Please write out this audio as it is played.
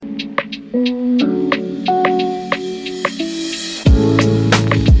Welcome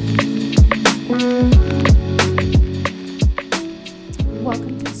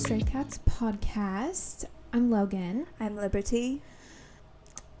to Stray Cats Podcast. I'm Logan. I'm Liberty.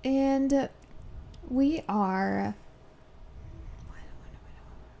 And we are...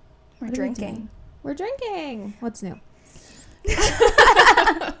 We're drinking. We're drinking. What's new?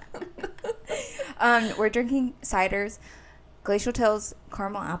 We're drinking ciders. Glacial Tales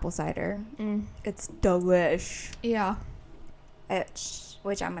caramel apple cider. It's delish. Yeah.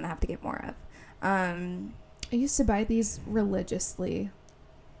 Which I'm going to have to get more of. I used to buy these religiously.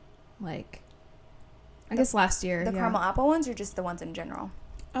 Like, I guess last year. The caramel apple ones or just the ones in general?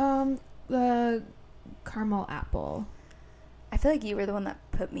 The caramel apple. I feel like you were the one that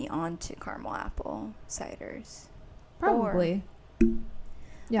put me on to caramel apple ciders. Probably.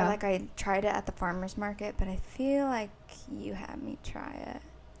 Yeah. Like I tried it at the farmer's market, but I feel like you had me try it.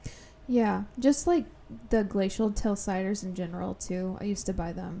 Yeah. Just like the Glacial Tale ciders in general, too. I used to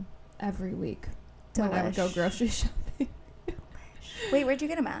buy them every week when I would go grocery shopping. Wait, where'd you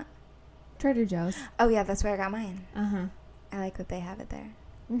get them at? Trader Joe's. Oh, yeah, that's where I got mine. Uh-huh. I like that they have it there.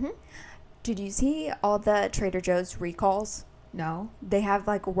 Mm-hmm. Did you see all the Trader Joe's recalls? No. They have,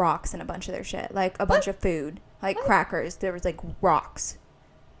 like, rocks in a bunch of their shit. Like, a bunch of food. Like, crackers. There was, like, rocks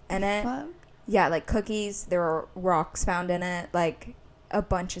in it. Fuck? Yeah, like, cookies. There were rocks found in it. Like, a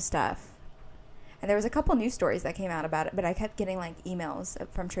bunch of stuff. And there was a couple news stories that came out about it, but I kept getting, like, emails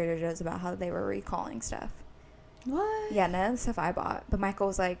from Trader Joe's about how they were recalling stuff. What? Yeah, none of the stuff I bought. But Michael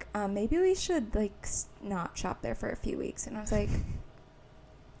was like, maybe we should, like, not shop there for a few weeks. And I was like,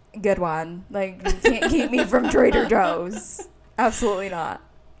 good one. Like, you can't keep me from Trader Joe's. Absolutely not.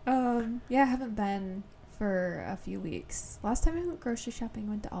 Yeah, I haven't been for a few weeks. Last time I went grocery shopping, I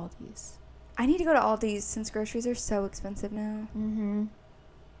went to Aldi's. I need to go to Aldi's since groceries are so expensive now. Mm-hmm.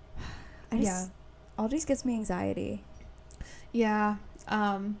 Aldi's gives me anxiety. Yeah.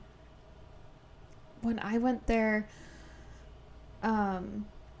 When I went there, I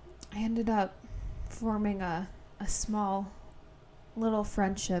ended up forming a small little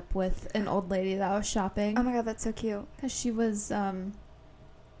friendship with an old lady that was shopping. Oh my god, that's so cute. Because she was,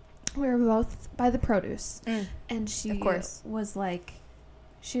 we were both by the produce. And she was like,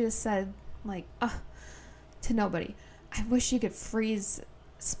 she just said, like, to nobody, I wish you could freeze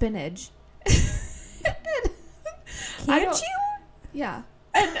spinach. Can't you? Yeah.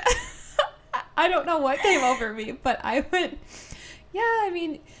 And I don't know what came over me, but I went, yeah, I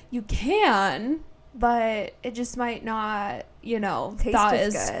mean, you can, but it just might not, taste thaw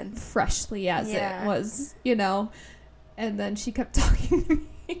as as good. freshly as it was, And then she kept talking to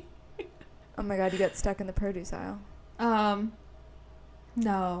me. Oh my god, you got stuck in the produce aisle.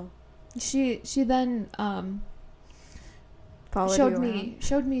 No. She then showed me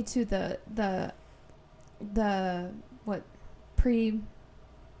to the what pre-mix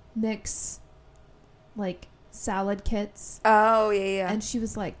like salad kits. Oh yeah. And she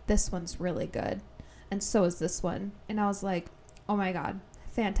was like, this one's really good, and so is this one. And I was like, oh my god,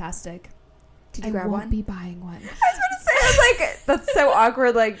 fantastic. Did you grab one? I won't be buying one. I was about to say, I was like, that's so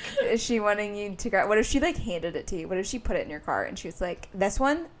awkward. Like, is she wanting you to grab? What if she like handed it to you? What if she put it in your cart and she was like, this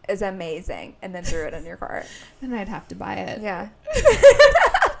one is amazing, and then threw it in your cart? Then I'd have to buy it. Yeah.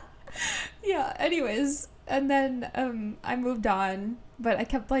 Yeah. Anyways, and then I moved on, but I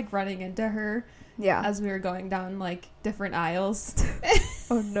kept like running into her. Yeah. As we were going down like different aisles.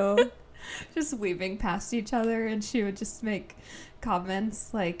 Oh no. Just weaving past each other, and she would just make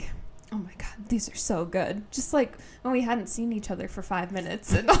comments like, oh my god, these are so good. Just like when we hadn't seen each other for 5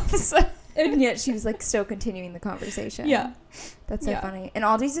 minutes, and all of a sudden. And yet she was like still continuing the conversation. Yeah. That's so funny. And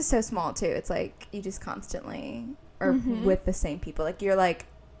Aldi's is so small too. It's like you just constantly are with the same people. Like you're like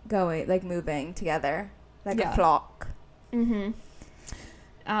going, like moving together like a flock. Mm-hmm.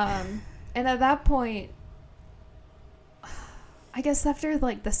 And at that point, I guess after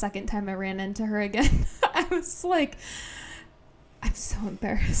like the second time I ran into her again, I was like, I'm so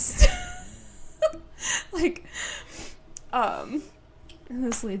embarrassed. Like, and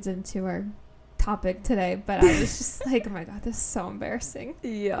this leads into our topic today, but I was just like, oh my god, this is so embarrassing.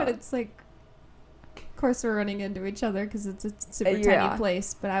 Yeah. But it's like, of course we're running into each other because it's a super tiny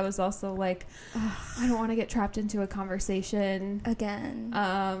place, but I was also like, I don't want to get trapped into a conversation again.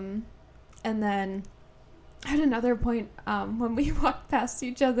 And then at another point, when we walked past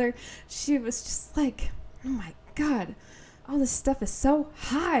each other, she was just like, oh my god, all this stuff is so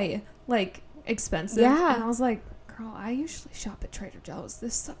high, like expensive. Yeah. And I was like, girl, I usually shop at Trader Joe's.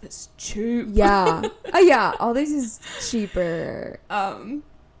 This stuff is cheap. Yeah. Yeah. All this is cheaper. And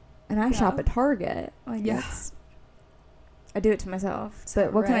I shop at Target. Like, yeah. I do it to myself.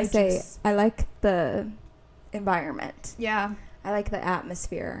 But what can I say? I like the environment. Yeah. I like the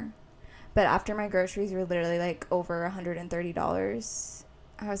atmosphere. But after my groceries were literally like over $130,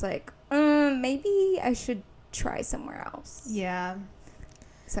 I was like, maybe I should try somewhere else. Yeah.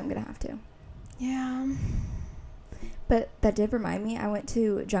 So I'm going to have to. Yeah. But that did remind me, I went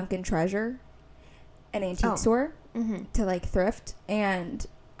to Junk and Treasure, an antique store, to like thrift. And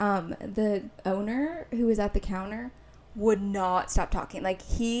the owner who was at the counter would not stop talking. Like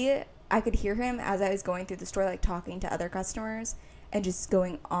I could hear him as I was going through the store, like talking to other customers and just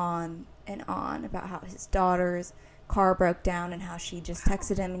going on and on about how his daughter's car broke down and how she just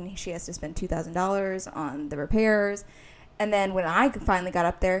texted him and she has to spend $2,000 on the repairs. And then when I finally got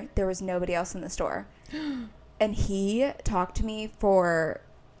up there, there was nobody else in the store. And he talked to me for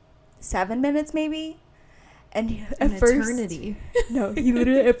 7 minutes maybe. And at first, eternity. No, he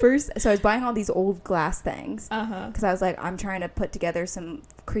literally at first. So I was buying all these old glass things because I was like, I'm trying to put together some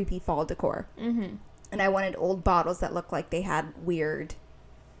creepy fall decor, and I wanted old bottles that looked like they had weird,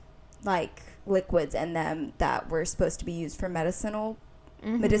 like liquids in them that were supposed to be used for medicinal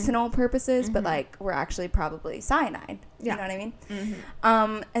purposes, but like were actually probably cyanide. You know what I mean?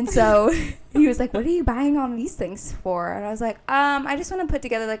 And so he was like, "What are you buying all these things for?" And I was like, I just want to put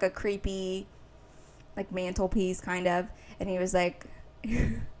together like a creepy, like mantelpiece kind of." And he was like,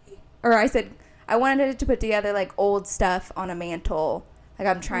 or I said, I wanted to put together like old stuff on a mantle. Like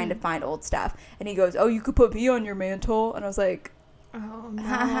I'm trying to find old stuff. And he goes, "Oh, you could put me on your mantle." And I was like, "Oh no."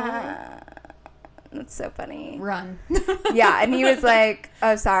 That's so funny. Run. Yeah. And he was like,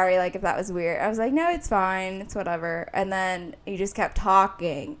 "Oh, sorry. Like if that was weird." I was like, "No, it's fine. It's whatever." And then he just kept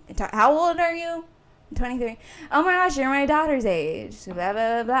talking. How old are you? 23. "Oh my gosh, you're my daughter's age." Blah, blah,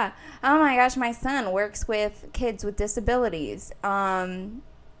 blah, blah. "Oh my gosh, my son works with kids with disabilities."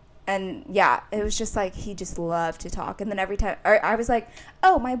 And yeah, it was just like he just loved to talk. And then every time I was like,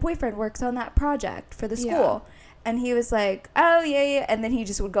 "Oh, my boyfriend works on that project for the school." Yeah. And he was like, "Oh, yeah." And then he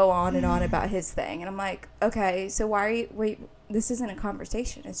just would go on and on about his thing. And I'm like, okay, so why are you, wait, this isn't a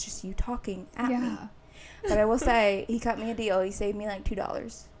conversation. It's just you talking at me. But I will say, he cut me a deal. He saved me like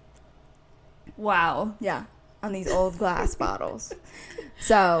 $2. Wow. Yeah. On these old glass bottles.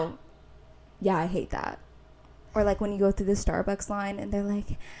 So, yeah, I hate that. Or like when you go through the Starbucks line and they're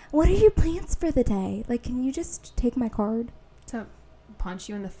like, "What are your plans for the day? Like, can you just take my card?" To punch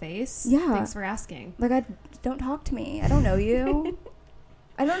you in the face? Yeah. Thanks for asking. Like, don't talk to me. I don't know you.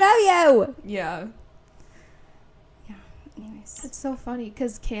 I don't know you. Yeah. Yeah. Anyways. It's so funny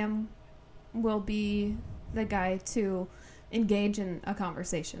because Cam will be the guy to engage in a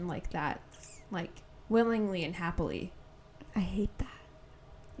conversation like that. Like, willingly and happily. I hate that.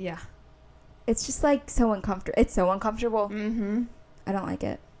 Yeah. It's just, like, so uncomfortable. It's so uncomfortable. I don't like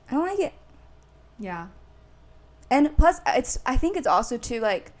it. I don't like it. Yeah. And plus, I think it's also, too,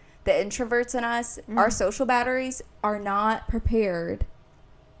 like, the introverts in us, our social batteries are not prepared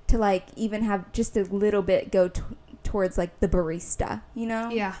to, like, even have just a little bit go towards, like, the barista, you know?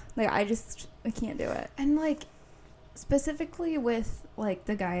 Yeah. Like, I can't do it. And, like, specifically with, like,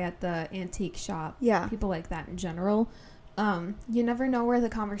 the guy at the antique shop. Yeah. People like that in general. You never know where the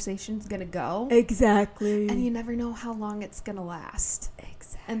conversation's gonna go. Exactly. And you never know how long it's gonna last.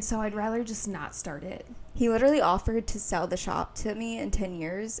 Exactly. And so I'd rather just not start it. He literally offered to sell the shop to me in 10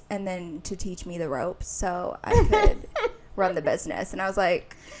 years and then to teach me the ropes so I could run the business. And I was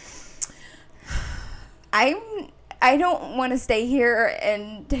like, I don't want to stay here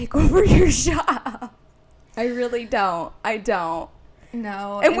and take over your shop. I really don't. I don't.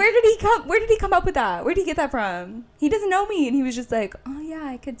 No. And where did he come up with that? Where did he get that from? He doesn't know me, and he was just like, "Oh yeah,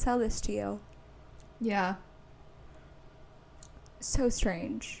 I could sell this to you." Yeah. So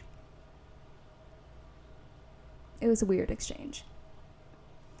strange. It was a weird exchange.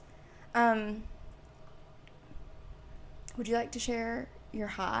 Would you like to share your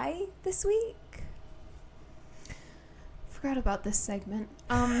high this week? Forgot about this segment.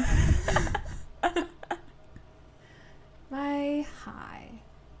 My high.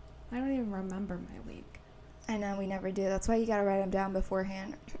 I don't even remember my week. I know, we never do. That's why you gotta write them down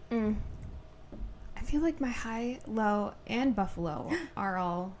beforehand. I feel like my high, low, and buffalo are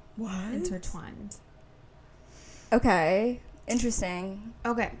all intertwined. Okay. Interesting.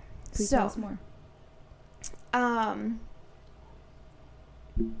 Okay. Please tell us more.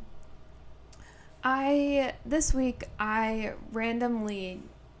 This week I randomly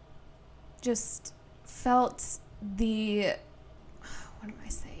just felt what am I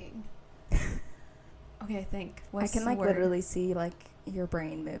saying? Okay, I think. I can like literally see like your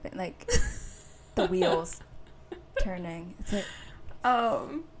brain moving, like the wheels turning. It's like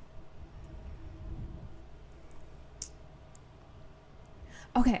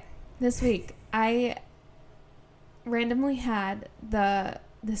Okay, this week I randomly had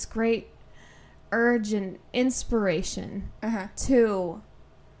this great urge and inspiration to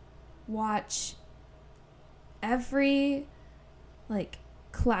watch every like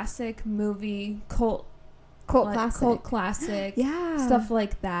classic movie, cult classic, yeah, stuff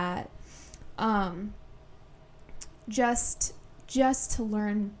like that. Just to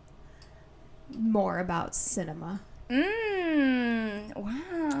learn more about cinema.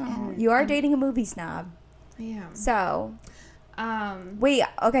 Wow. You are dating a movie snob. I am. So, wait,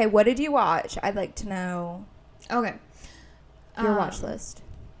 okay, what did you watch? I'd like to know. Okay. Your watch list.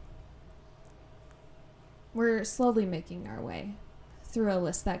 We're slowly making our way through a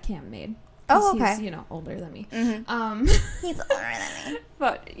list that Cam made. Oh, okay. He's, older than me. Mm-hmm. He's older than me.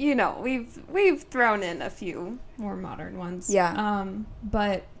 But, we've thrown in a few more modern ones. Yeah.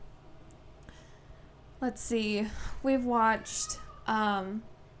 But let's see. We've watched what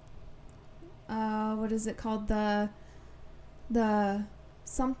is it called? The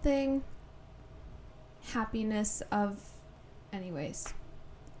something happiness of anyways.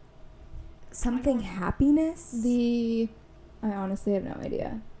 Something happiness? I honestly have no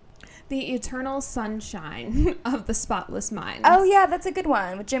idea. The Eternal Sunshine of the Spotless Mind. Oh, yeah, that's a good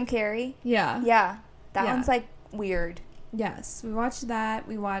one with Jim Carrey. Yeah. Yeah. That one's, like, weird. Yes. We watched that.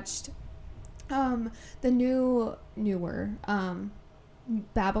 We watched the newer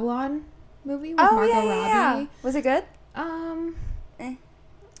Babylon movie with Margot Robbie. Yeah. Was it good?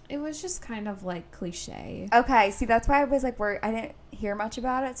 It was just kind of, like, cliche. Okay. See, that's why I was, like, I didn't hear much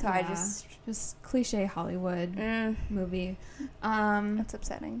about it, so I just cliche Hollywood movie. That's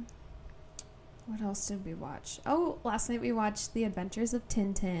upsetting. What else did we watch? Oh, last night we watched The Adventures of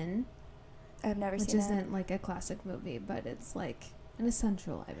Tintin. I've never seen it. Which isn't like a classic movie, but it's like an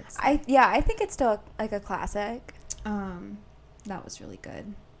essential, I would say. I think it's still like a classic. That was really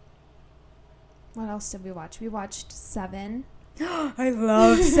good. What else did we watch? We watched Seven. I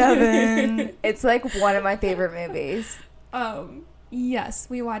love Seven. It's like one of my favorite movies. Yes,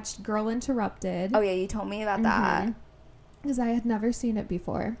 we watched Girl Interrupted. Oh yeah, you told me about that. Because I had never seen it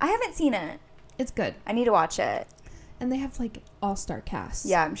before. I haven't seen it. It's good. I need to watch it. And they have like all-star casts.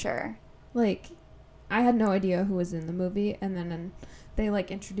 Yeah, I'm sure. Like, I had no idea who was in the movie, and then they like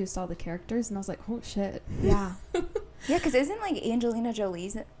introduced all the characters, and I was like, oh shit. Yeah. Yeah, because isn't like Angelina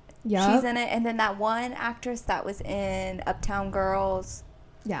Jolie's? Yeah. She's in it, and then that one actress that was in Uptown Girls.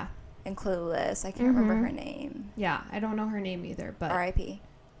 Yeah. And Clueless. I can't remember her name. Yeah, I don't know her name either, but R.I.P.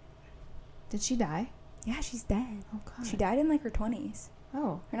 Did she die? Yeah, she's dead. Oh god. She died in like her 20s.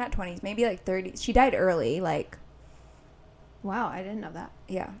 Oh. Or not 20s, maybe like 30s. She died early, like. Wow, I didn't know that.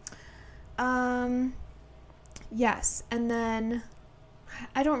 Yeah. Yes, and then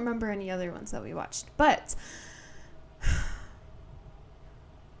I don't remember any other ones that we watched, but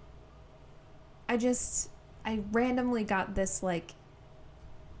I randomly got this like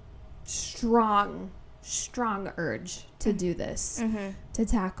strong urge to do this, to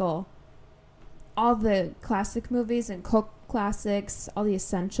tackle all the classic movies and cult classics, all the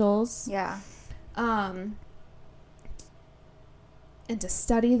essentials. Yeah. And to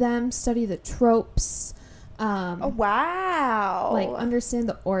study the tropes. Oh, wow. Like, understand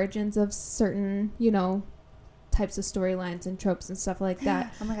the origins of certain, types of storylines and tropes and stuff like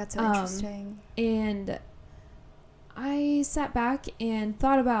that. Oh my god, so interesting. And I sat back and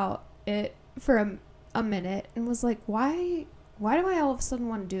thought about it for a minute and was like, why do I all of a sudden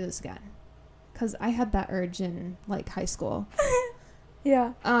want to do this again? Because I had that urge in, like, high school.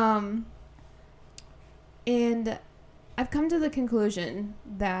 Yeah. And I've come to the conclusion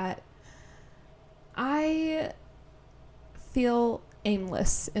that I feel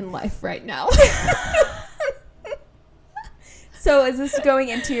aimless in life right now. So is this going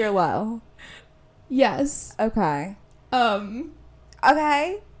into your low? Yes. Okay.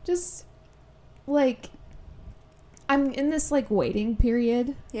 Okay. Just, like, I'm in this, like, waiting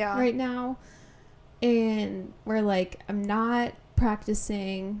period right now. And where, like, I'm not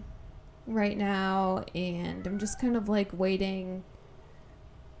practicing right now. And I'm just kind of, like, waiting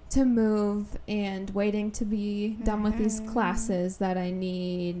to move and waiting to be done with these classes that I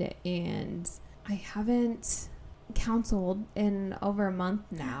need. And I haven't counseled in over a month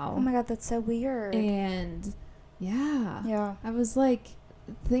now. Oh my god, that's so weird. And yeah, I was like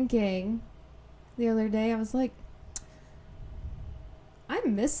thinking the other day, I was like, I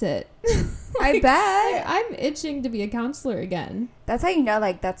miss it. I bet. I'm itching to be a counselor again. That's how you know,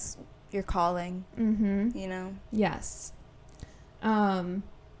 like, that's your calling. Yes.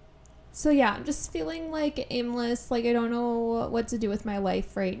 So yeah, I'm just feeling like aimless, like I don't know what to do with my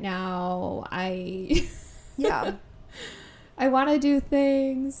life right now. I I want to do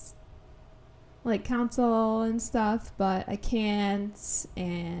things like counsel and stuff, but I can't,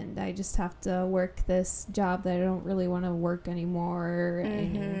 and I just have to work this job that I don't really want to work anymore.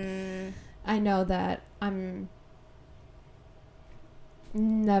 And I know that I'm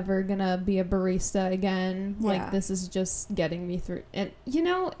never gonna be a barista again. Yeah. Like, this is just getting me through, and you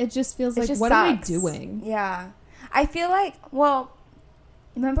know, it just feels It like, just what am I sucks. doing? Yeah. I feel like, well,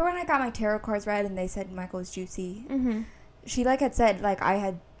 remember when I got my tarot cards read and they said Michael was juicy? She like had said, like, I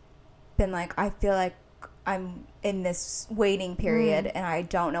had been like, I feel like I'm in this waiting period and I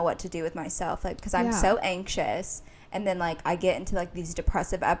don't know what to do with myself, like, because I'm so anxious, and then like I get into like these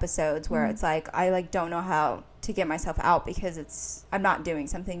depressive episodes where it's like I like don't know how to get myself out because I'm not doing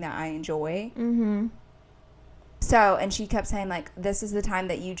something that I enjoy. So, and she kept saying like, this is the time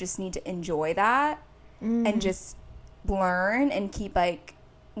that you just need to enjoy that and just learn and keep like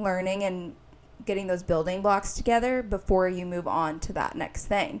learning and getting those building blocks together before you move on to that next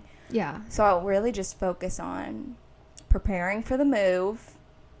thing. Yeah. So I'll really just focus on preparing for the move,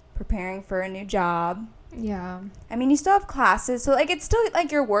 preparing for a new job. Yeah. I mean, you still have classes, so like it's still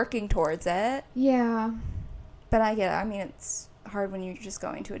like you're working towards it. Yeah. But I get it. I mean, it's hard when you're just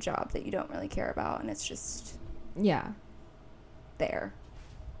going to a job that you don't really care about and it's just there.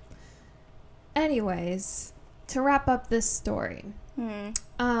 Anyways, to wrap up this story, in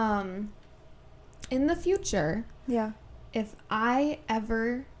the future, if I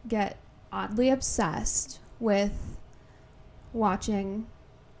ever get oddly obsessed with watching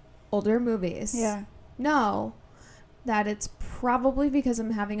older movies, know that it's probably because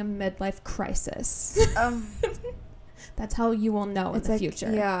I'm having a midlife crisis. That's how you will know in the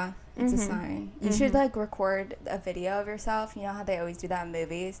future. Yeah, it's a sign. You should like record a video of yourself. You know how they always do that in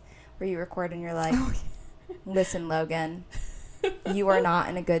movies where you record and you're like, listen, Logan, you are not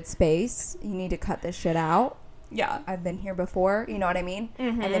in a good space. You need to cut this shit out. Yeah. I've been here before. You know what I mean?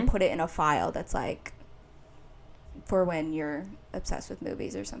 And then put it in a file that's like for when you're obsessed with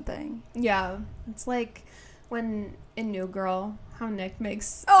movies or something. Yeah. It's like when in New Girl, how Nick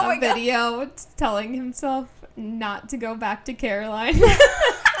makes a video telling himself not to go back to Caroline.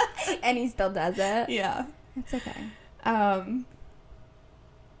 And he still does it. Yeah. It's okay.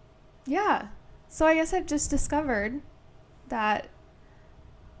 Yeah. So I guess I've just discovered that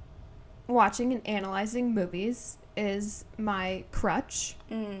watching and analyzing movies is my crutch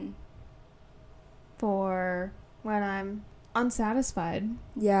for when I'm unsatisfied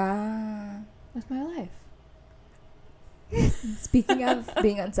with my life. Speaking of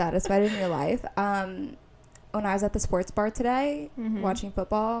being unsatisfied in your life, when I was at the sports bar today watching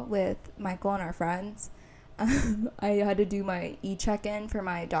football with Michael and our friends, I had to do my e-check-in for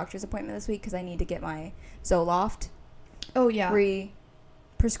my doctor's appointment this week because I need to get my Zoloft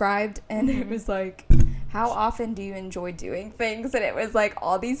prescribed, and it was like, how often do you enjoy doing things? And it was like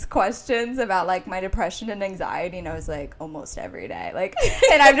all these questions about like my depression and anxiety, and I was like, almost every day, like,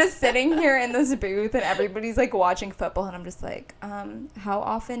 and I'm just sitting here in this booth and everybody's like watching football and I'm just like, how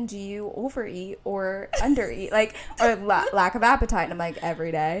often do you overeat or undereat, like, or lack of appetite? And I'm like,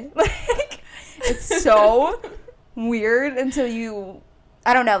 every day. Like, it's so weird until you,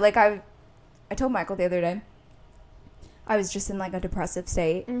 I don't know, like I told Michael the other day I was just in like a depressive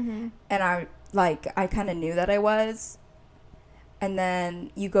state, and I kind of knew that I was, and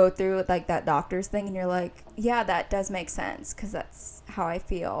then you go through like that doctor's thing and you're like, yeah, that does make sense because that's how I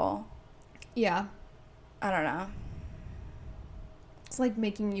feel. Yeah. I don't know. It's like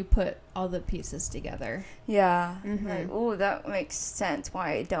making you put all the pieces together. Yeah. Like, ooh, that makes sense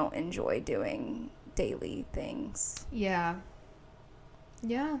why I don't enjoy doing daily things. Yeah.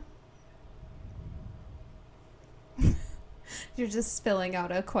 Yeah. You're just filling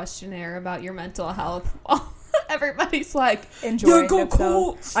out a questionnaire about your mental health while everybody's like, enjoying go themselves.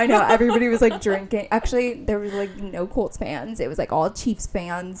 Colts. I know, everybody was like drinking. Actually, there was like no Colts fans. It was like all Chiefs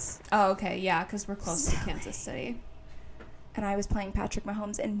fans. Oh, okay. Yeah, because we're close to Kansas City. And I was playing Patrick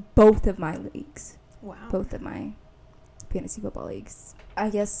Mahomes in both of my leagues. Wow. Both of my fantasy football leagues. I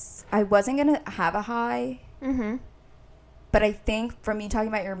guess I wasn't going to have a high. But I think from you talking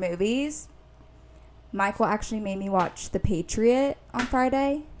about your movies, Michael actually made me watch The Patriot on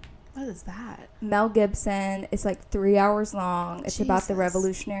Friday. What is that? Mel Gibson. It's like 3 hours long. It's about the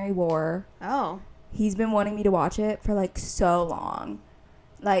Revolutionary War. Oh. He's been wanting me to watch it for like so long.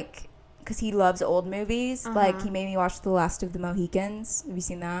 Like, because he loves old movies. Like, he made me watch The Last of the Mohicans. Have you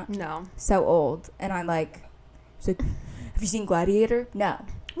seen that? No. So old. And I'm like, he's like, have you seen Gladiator? No.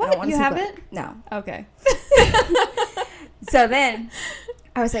 What? You haven't? No. Okay. So then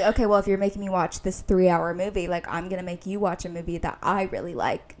I was like, okay, well, if you're making me watch this 3 hour movie, like, I'm going to make you watch a movie that I really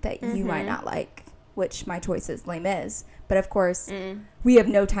like that you might not like. which my choice is Les Mis. But of course, we have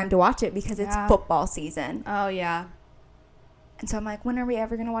no time to watch it because it's football season. Oh, yeah. And so I'm like, when are we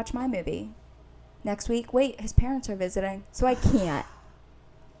ever going to watch my movie? Next week? Wait, his parents are visiting, so I can't.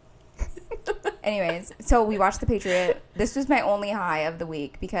 Anyways, so we watched The Patriot. This was my only high of the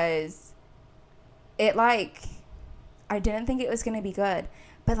week because it, like, I didn't think it was going to be good.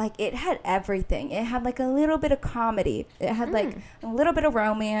 But, like, it had everything. It had, like, a little bit of comedy. It had, like, a little bit of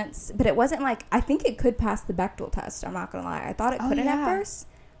romance. But it wasn't, like, I think it could pass the Bechdel test. I'm not going to lie. I thought it couldn't at first.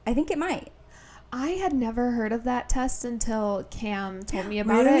 I think it might. I had never heard of that test until Cam told me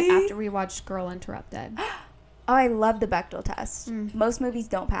about it after we watched Girl Interrupted. Oh, I love the Bechdel test. Most movies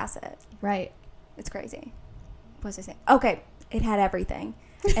don't pass it. Right. It's crazy. What was I saying? Okay. It had everything.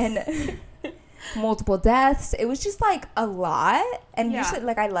 And... multiple deaths. It was just like a lot. And usually,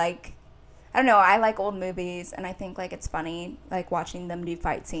 like, I don't know, I like old movies, and I think, like, it's funny, like, watching them do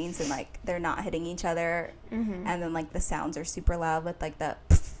fight scenes and, like, they're not hitting each other, and then, like, the sounds are super loud with, like, the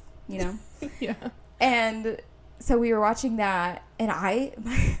you know. Yeah. And so we were watching that, and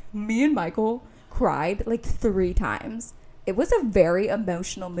me and Michael cried like 3 times. It was a very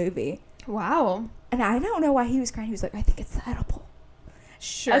emotional movie. Wow. And I don't know why he was crying. He was like, I think it's the edible.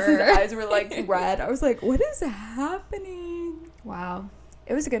 Sure. As his eyes were, like, red. I was like, what is happening? Wow.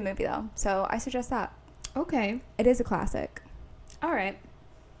 It was a good movie, though. So I suggest that. Okay. It is a classic. All right.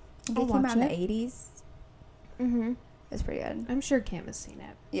 It came out in the 80s. Mm-hmm. It's pretty good. I'm sure Cam has seen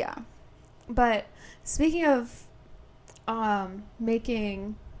it. Yeah. But speaking of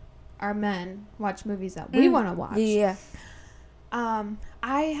making our men watch movies that we want to watch. Yeah.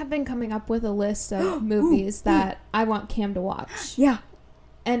 I have been coming up with a list of movies that I want Cam to watch. Yeah.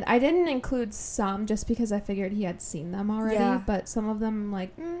 And I didn't include some just because I figured he had seen them already. Yeah. But some of them, I'm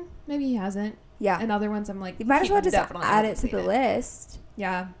like, maybe he hasn't. Yeah. And other ones, I'm like, you might as well just add it to the list.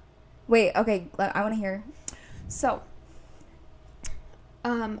 Yeah. Wait, okay. I want to hear. So,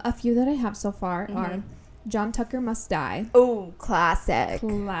 a few that I have so far are John Tucker Must Die. Oh, classic.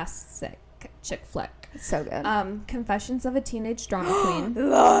 Classic chick flick. So good. Confessions of a Teenage Drama Queen.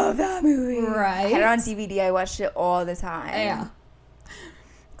 Love that movie. Right. I had it on DVD. I watched it all the time. Yeah.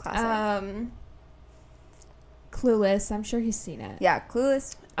 Classic. Clueless. I'm sure he's seen it. Yeah,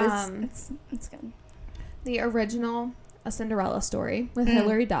 Clueless. It's good. The original A Cinderella Story with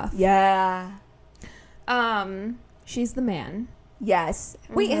Hilary Duff. Yeah. She's the Man. Yes.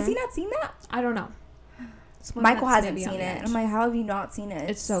 Wait, has he not seen that? I don't know. Michael hasn't seen it. And I'm like, how have you not seen it?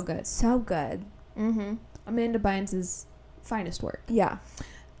 It's so good. So good. Amanda Bynes' finest work. Yeah.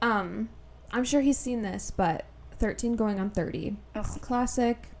 I'm sure he's seen this, but 13 Going on 30. Ugh.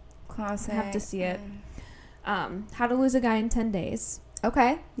 Classic. Have to see it. How to Lose a Guy in 10 Days.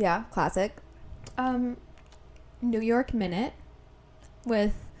 Okay. Yeah. Classic. New York Minute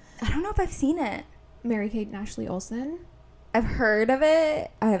with... I don't know if I've seen it. Mary-Kate and Ashley Olsen. I've heard of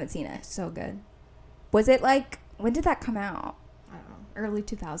it. I haven't seen it. So good. Was it like... When did that come out? I don't know. Early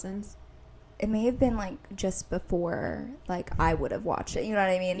 2000s. It may have been like just before like I would have watched it. You know what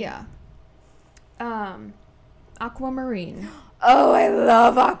I mean? Yeah. Aquamarine. Oh, I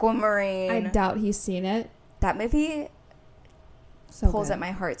love Aquamarine. I doubt he's seen it. That movie pulls at my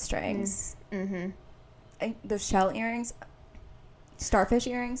heartstrings. Those shell earrings. Starfish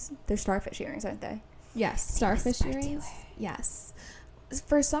earrings. They're starfish earrings, aren't they? Yes. Starfish earrings. Yes.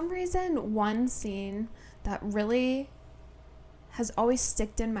 For some reason, one scene that really has always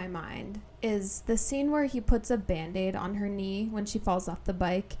sticked in my mind is the scene where he puts a Band-Aid on her knee when she falls off the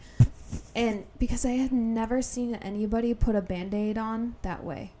bike. And because I had never seen anybody put a Band-Aid on that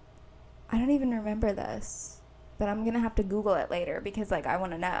way. I don't even remember this, but I'm going to have to Google it later because, like, I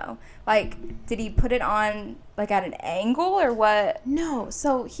want to know. Like, did he put it on, like, at an angle or what? No.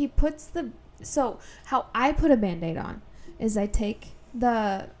 So he puts so how I put a Band-Aid on is I take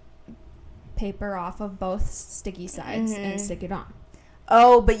the paper off of both sticky sides and stick it on.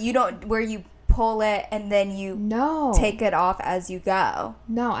 Oh, but you don't, where you pull it and then you take it off as you go.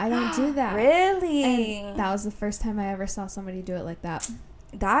 No, I don't do that. Really? And that was the first time I ever saw somebody do it like that.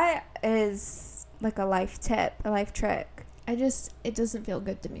 That is like a life tip, a life trick. It doesn't feel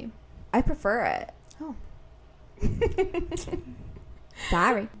good to me. I prefer it. Oh.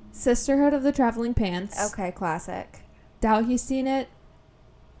 Sorry. Sisterhood of the Traveling Pants. Okay, classic. Doubt he's seen it.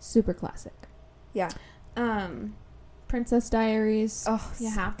 Super classic. Yeah. Princess Diaries. Oh, you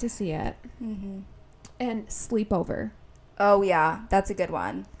have to see it. And Sleepover. Oh, yeah. That's a good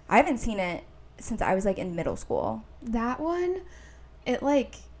one. I haven't seen it since I was, like, in middle school. That one, it,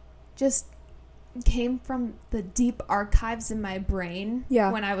 like, just came from the deep archives in my brain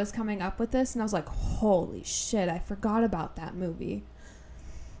when I was coming up with this. And I was like, holy shit, I forgot about that movie.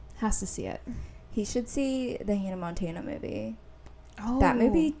 Has to see it. He should see the Hannah Montana movie. Oh. That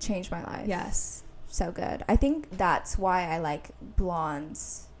movie changed my life. Yes. So good. I think that's why I like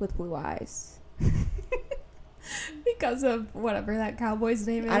blondes with blue eyes. Because of whatever that cowboy's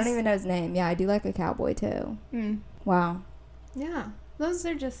name is. I don't even know his name. Yeah, I do like a cowboy too. Wow. Yeah. Those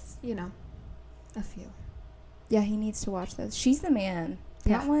are just, you know, a few. Yeah, he needs to watch those. She's the Man.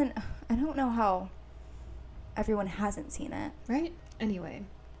 Yeah. That one, I don't know how everyone hasn't seen it. Right? Anyway.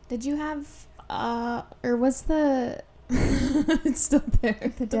 Did you have, or was the, it's still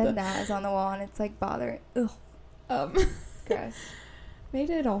there. The dead gnat is on the wall and it's like bothering. Ugh. Gross. Made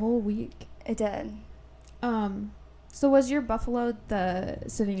it a whole week. It did. So was your buffalo the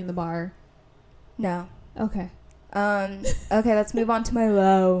sitting in the bar? No. Okay. Okay, let's move on to my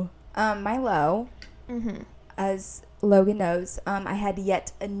low. My low, as Logan knows, I had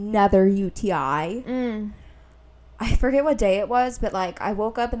yet another UTI. I forget what day it was, but like I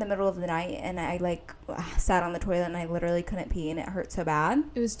woke up in the middle of the night and I like sat on the toilet and I literally couldn't pee and it hurt so bad.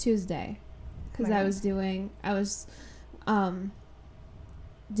 It was Tuesday because I was doing the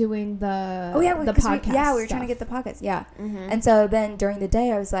the podcast. We were trying to get the podcast. Yeah. And so then during the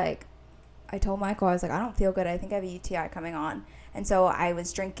day I was like, I told Michael, I was like, I don't feel good. I think I have a UTI coming on. And so I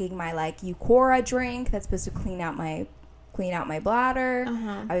was drinking my like Eucora drink that's supposed to clean out my bladder.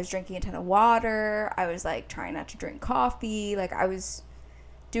 I was drinking a ton of water. I was like trying not to drink coffee. Like I was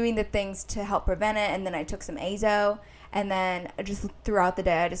doing the things to help prevent it. And then I took some Azo. And then just throughout the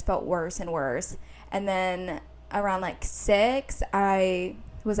day, I just felt worse and worse. And then around like 6, I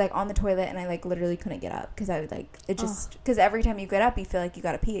was like on the toilet and I like literally couldn't get up because I would like it just because every time you get up you feel like you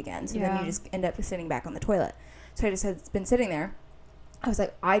gotta pee again, so then you just end up sitting back on the toilet. So I just had been sitting there. I was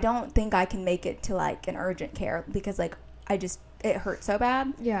like, I don't think I can make it to like an urgent care because like it hurt so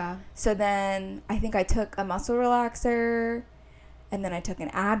bad. Yeah. So then I think I took a muscle relaxer and then I took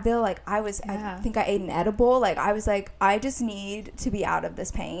an Advil. Like I think I ate an edible. Like I was like, I just need to be out of this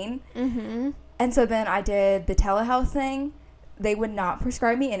pain. And so then I did the telehealth thing. They would not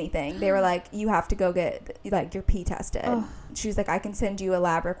prescribe me anything. They were like, you have to go get like your pee tested. She was like, I can send you a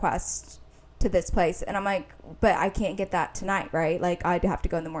lab request to this place. And I'm like, but I can't get that tonight, right? Like I'd have to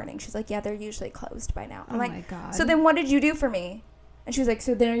go in the morning. She's like, yeah, they're usually closed by now. I'm like, my God. So then what did you do for me? And she was like,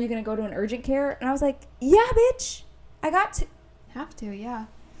 so then are you going to go to an urgent care? And I was like, yeah, bitch. I got to. Have to, yeah.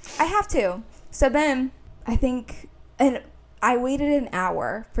 I have to. So then I think, and I waited an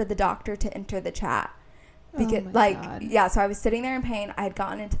hour for the doctor to enter the chat. Because God. Yeah, so I was sitting there in pain. I had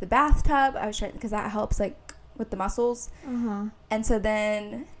gotten into the bathtub. I was trying because that helps like with the muscles. And so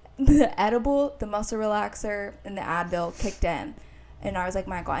then the edible, the muscle relaxer, and the Advil kicked in, and I was like,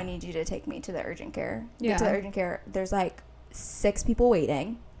 Michael, I need you to take me to the urgent care. Get to the urgent care. There's like 6 people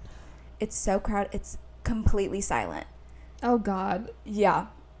waiting. It's so crowded. It's completely silent. Oh God. Yeah.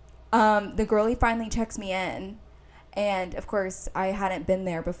 The girlie finally checks me in. And, of course, I hadn't been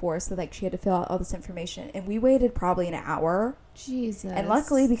there before, so, like, she had to fill out all this information. And we waited probably an hour. Jesus. And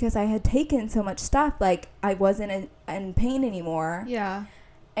luckily, because I had taken so much stuff, like, I wasn't in pain anymore. Yeah.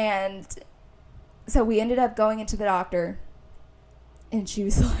 And so we ended up going into the doctor. And she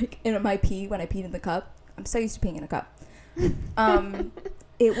was, like, in my pee, when I peed in the cup. I'm so used to peeing in a cup.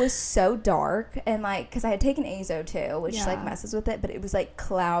 It was so dark. And, like, because I had taken Azo, too, which, like, messes with it. But it was, like,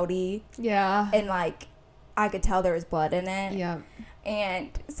 cloudy. Yeah. And, like, I could tell there was blood in it. Yeah. And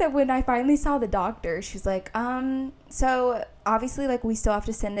so when I finally saw the doctor, she's like, so obviously, like, we still have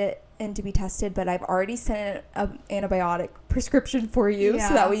to send it in to be tested, but I've already sent an antibiotic prescription for you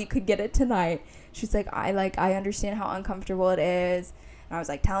so that way you could get it tonight. She's like, I understand how uncomfortable it is. And I was,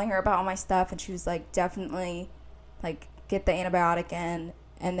 like, telling her about all my stuff, and she was like, definitely, like, get the antibiotic in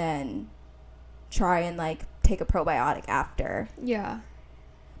and then try and, like, take a probiotic after. Yeah.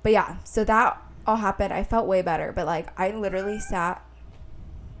 But, yeah, so that all happened. I felt way better, but like I literally sat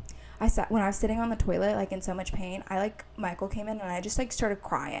when I was sitting on the toilet like in so much pain. Michael came in and I just like started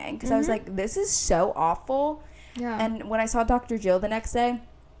crying because I was like, this is so awful. Yeah. And when I saw Dr. Jill the next day,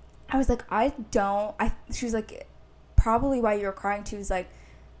 I was like, she was like, probably why you were crying too is like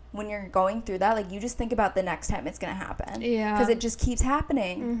when you're going through that, like you just think about the next time it's gonna happen. Yeah. Because it just keeps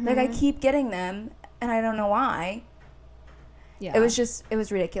happening. Like I keep getting them and I don't know why. Yeah. It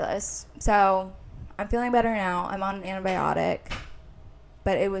was ridiculous. So, I'm feeling better now. I'm on an antibiotic.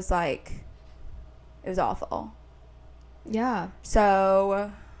 But it was awful. Yeah.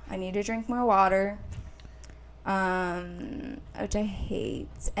 So, I need to drink more water. Which I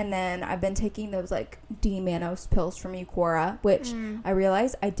hate. And then I've been taking those, like, D-mannose pills from Eucora, which I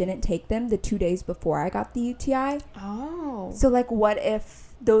realized I didn't take them the 2 days before I got the UTI. Oh. So, like, what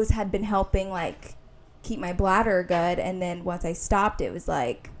if those had been helping, like, keep my bladder good, and then once I stopped, it was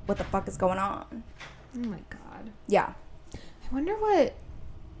like what the fuck is going on? Oh my God. Yeah. I wonder I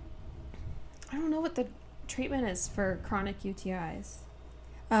don't know what the treatment is for chronic UTIs.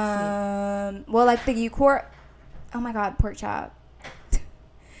 Well, like the Eucora, oh my God, pork chop.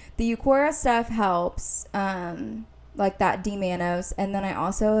 The Eucora stuff helps, like that D-mannose, and then I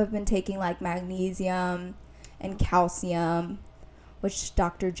also have been taking like magnesium and calcium, which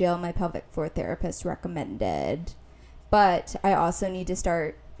Dr. Jill, my pelvic floor therapist, recommended. But I also need to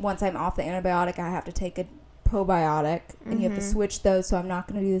start, once I'm off the antibiotic, I have to take a probiotic, and you have to switch those, so I'm not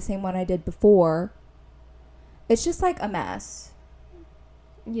going to do the same one I did before. It's just like a mess.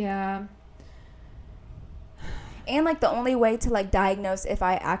 Yeah. And like the only way to like diagnose if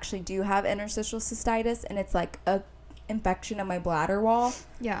I actually do have interstitial cystitis and it's like a infection of my bladder wall,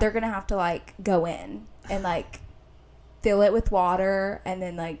 they're going to have to like go in and like fill it with water and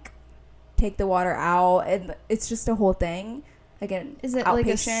then like take the water out, and it's just a whole thing. Again, is it outpatient. like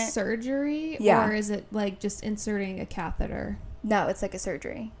a surgery? Yeah. Or is it like just inserting a catheter? No, it's like a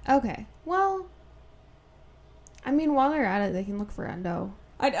surgery. Okay. Well, I mean, while they're at it, they can look for endo.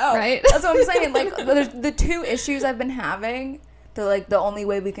 I know. Right? That's what I'm saying. Like, the two issues I've been having, they're like, the only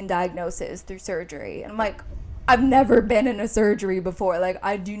way we can diagnose it is through surgery. And I'm like, I've never been in a surgery before. Like,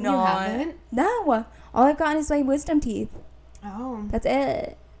 I do not. You haven't? No. All I've gotten is my wisdom teeth. Oh. That's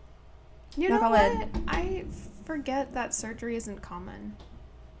it. You know what? I forget that surgery isn't common.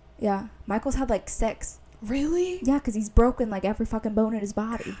 Yeah. Michael's had like 6. Really? Yeah, because he's broken like every fucking bone in his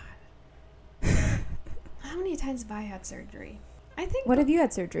body. How many times have I had surgery? I think. What have you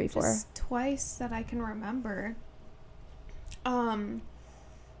had surgery for? Just twice that I can remember.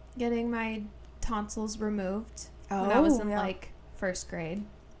 Getting my tonsils removed when I was in like 1st grade.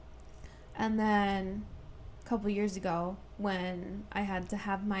 And then a couple years ago when I had to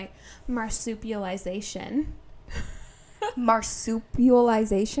have my marsupialization.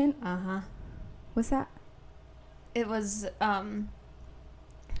 Marsupialization? Uh-huh. What's that? It was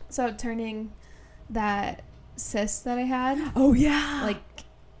so turning that cyst that I had. Oh yeah. Like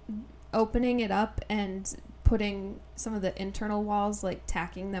opening it up and putting some of the internal walls, like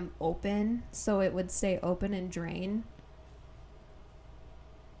tacking them open so it would stay open and drain.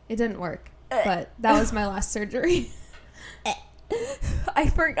 It didn't work, but that was my last surgery. I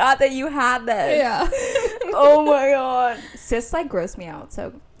forgot that you had this. Yeah. Oh my God. Cysts like gross me out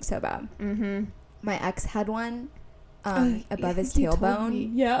so bad. Mm-hmm. My ex had one above his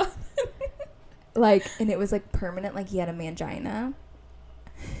tailbone. Yeah. Like, and it was like permanent, like he had a mangina.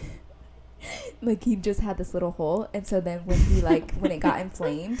 Like he just had this little hole, and so then when he like when it got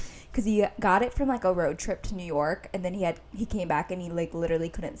inflamed, because he got it from like a road trip to New York, and then he came back and he like literally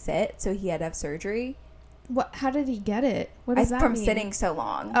couldn't sit, so he had to have surgery. What? How did he get it? What does that from mean? sitting so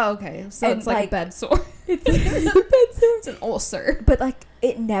long. Oh, okay. So And, it's like a bed sore. It's like a bed sore. It's an ulcer. But like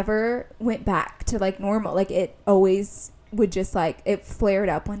it never went back to like normal. Like it always would just like it flared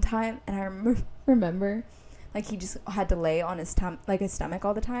up one time, and I remember like he just had to lay on his stomach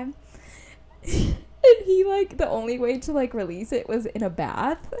all the time. And he like the only way to like release it was in a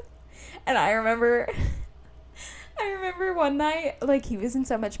bath. And I remember one night like he was in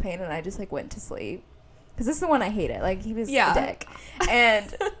so much pain, and I just like went to sleep. Because this is the one I hated. Like, he was a dick.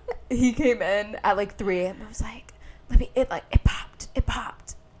 And he came in at, like, 3 a.m. and was like, it popped. It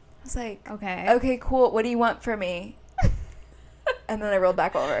popped. I was like, okay, cool. What do you want from me? And then I rolled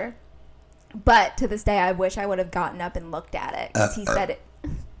back over. But to this day, I wish I would have gotten up and looked at it. Because he said it.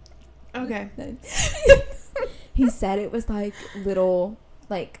 Okay. He said it was, like, little,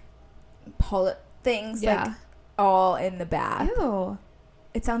 like, polyp things, like, all in the bath. Ew.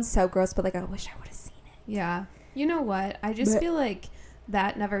 It sounds so gross, but, like, I wish I would have seen it. Yeah. You know what? I just feel like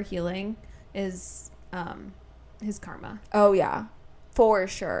that never healing is his karma. Oh, yeah. For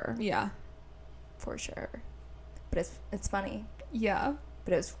sure. Yeah. For sure. But it's funny. Yeah.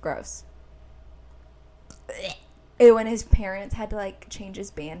 But it was gross. Ew, when his parents had to, like, change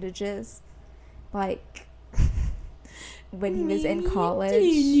his bandages, like, when he was in college.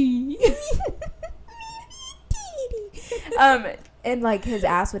 And, like, his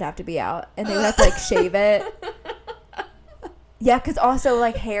ass would have to be out, and they would have to, like, shave it. Yeah, because also,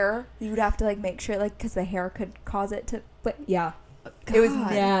 like, hair, you would have to, like, make sure, like, because the hair could cause it to, but, yeah. God. It was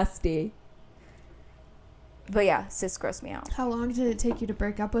nasty. But, yeah, sis grossed me out. How long did it take you to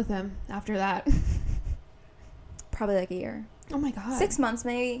break up with him after that? Probably, like, a year. Oh, my God. 6 months,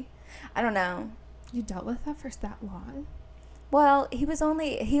 maybe. I don't know. You dealt with that for that long? Well, he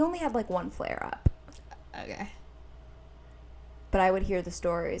only had, like, one flare-up. Okay. But I would hear the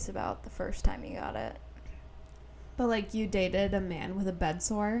stories about the first time he got it. But, like, you dated a man with a bed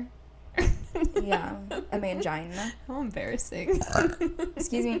sore? Yeah, a mangina. How embarrassing.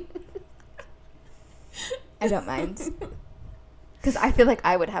 Excuse me. I don't mind. Because I feel like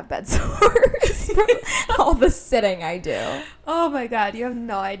I would have bed sores from all the sitting I do. Oh my god, you have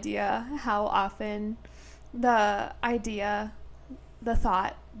no idea how often the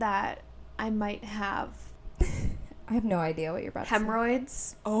thought that I might have I have no idea what you're about to say.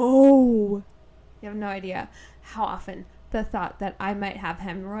 hemorrhoids. Oh. You have no idea how often the thought that I might have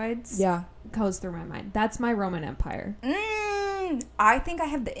hemorrhoids goes through my mind. That's my Roman Empire. I think I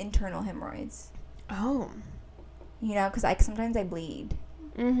have the internal hemorrhoids. Oh. You know, because sometimes I bleed.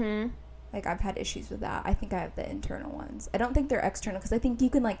 Mm-hmm. Like, I've had issues with that. I think I have the internal ones. I don't think they're external, because I think you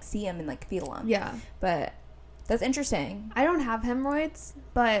can, like, see them and, like, feel them. Yeah. But that's interesting. I don't have hemorrhoids,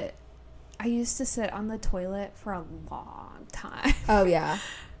 but I used to sit on the toilet for a long time. Oh, yeah.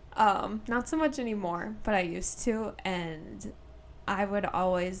 Not so much anymore, but I used to, and I would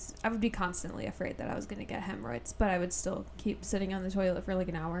be constantly afraid that I was going to get hemorrhoids, but I would still keep sitting on the toilet for like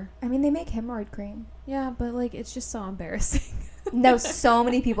an hour. I mean, they make hemorrhoid cream. Yeah, but like, it's just so embarrassing. No, so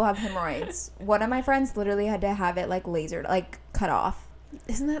many people have hemorrhoids. One of my friends literally had to have it like lasered, like cut off.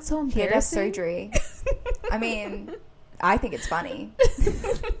 Isn't that so embarrassing? He had to have surgery. I mean, I think it's funny.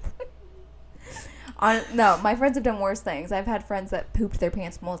 No, my friends have done worse things. I've had friends that pooped their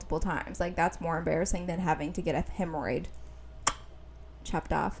pants multiple times. Like, that's more embarrassing than having to get a hemorrhoid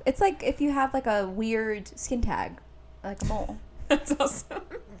chopped off. It's like if you have like a weird skin tag, like a mole. That's also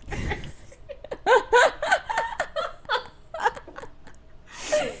embarrassing.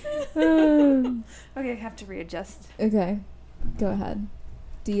 Okay, I have to readjust. Okay, go ahead.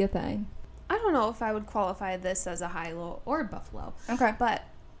 Do your thing. I don't know if I would qualify this as a high-low or buffalo. Okay. But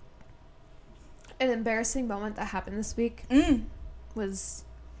an embarrassing moment that happened this week was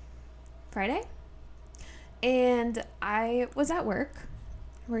Friday. And I was at work,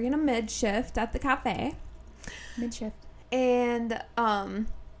 working a mid-shift at the cafe. Mid-shift. And,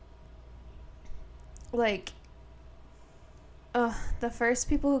 the first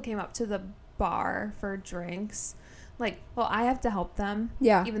people who came up to the bar for drinks, I have to help them.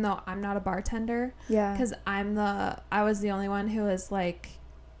 Yeah. Even though I'm not a bartender. Yeah. Because I was the only one who was,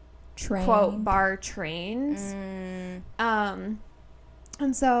 trained. Quote, bar trained. And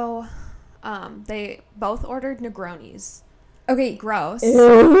so, they both ordered Negronis. Okay. Gross.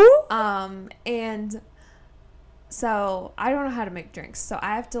 Ew. And so I don't know how to make drinks. So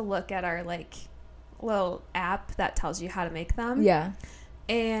I have to look at our, little app that tells you how to make them. Yeah.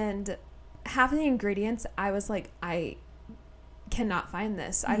 And half of the ingredients, I was like, I cannot find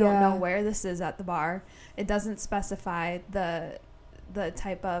this. I don't know where this is at the bar. It doesn't specify the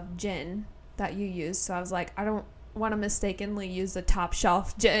type of gin that you use. So I was like, I don't want to mistakenly use the top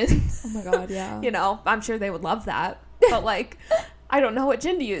shelf gin. Oh my god, yeah. I'm sure they would love that. But I don't know what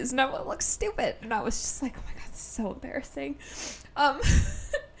gin to use, and I would look stupid. And I was just like, oh my god, this is so embarrassing.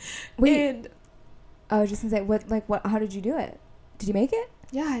 Wait. And I was just gonna say, what? How did you do it? Did you make it?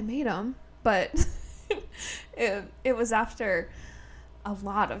 yeah, I made them, but it was after a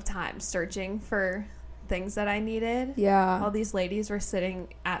lot of time searching for things that I needed. Yeah. All these ladies were sitting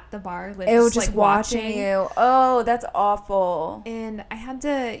at the bar, It was just watching you. Oh, that's awful. And I had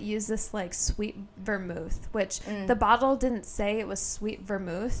to use this sweet vermouth, which the bottle didn't say it was sweet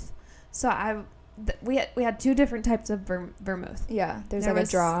vermouth. So we had two different types of vermouth. Yeah, there was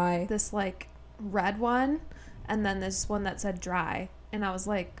a dry. This red one, and then this one that said dry. And I was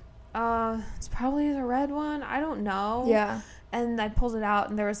like, it's probably the red one. I don't know. Yeah. And I pulled it out,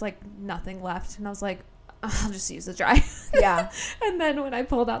 and there was nothing left. And I was like, I'll just use the dry. Yeah. And then when I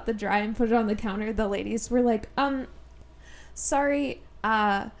pulled out the dry and put it on the counter, the ladies were like, sorry,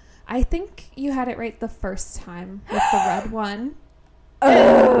 I think you had it right the first time with the red one.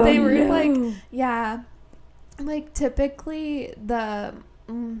 Oh, they were yeah. Typically the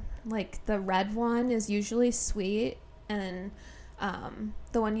red one is usually sweet, and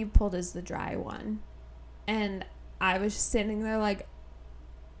the one you pulled is the dry one. And I was just standing there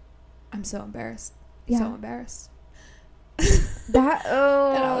I'm so embarrassed. Yeah. So embarrassed. And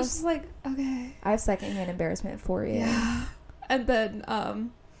I was just like, okay. I have secondhand embarrassment for you. Yeah. And then,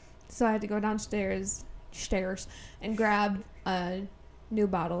 so I had to go downstairs and grab a new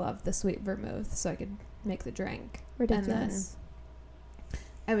bottle of the sweet vermouth so I could make the drink. Ridiculous. And then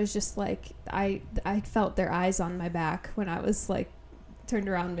I was just I felt their eyes on my back when I was turned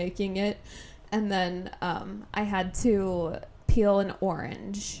around making it. And then I had to peel an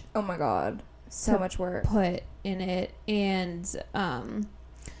orange. Oh my god. So much work. Put in it. And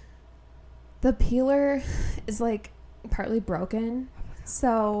the peeler is partly broken.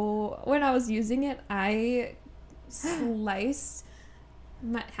 So when I was using it, I sliced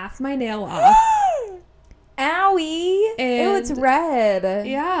half my nail off. Owie. Ew, it's red.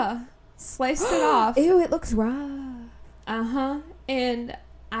 Yeah. Sliced it off. Ew, it looks rough. And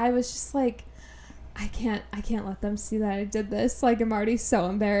I was just like, I can't let them see that I did this. Like, I'm already so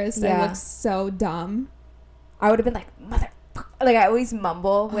embarrassed. Yeah. I look so dumb. I would have been like, mother. Like, I always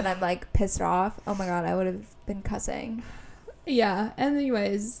mumble when I'm like pissed off. Oh my god, I would have been cussing. Yeah.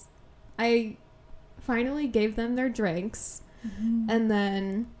 Anyways, I finally gave them their drinks. And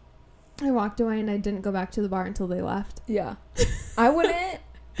then I walked away and I didn't go back to the bar until they left. Yeah. I wouldn't.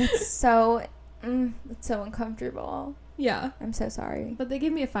 It's so uncomfortable. Yeah. I'm so sorry. But they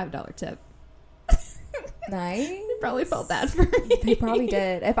gave me a $5 tip. Nice. They probably felt bad for me. They probably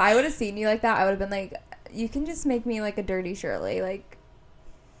did. If I would have seen you like that, I would have been like, you can just make me like a dirty Shirley. Like,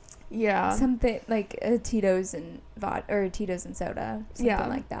 yeah. something like a Tito's and vodka or Tito's and soda. Something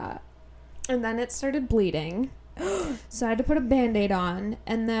like that. And then it started bleeding. So I had to put a Band-Aid on,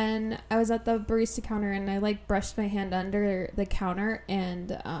 and then I was at the barista counter and I like brushed my hand under the counter,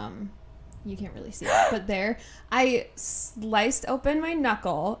 and you can't really see it, but there I sliced open my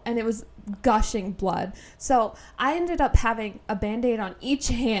knuckle and it was gushing blood. So I ended up having a Band-Aid on each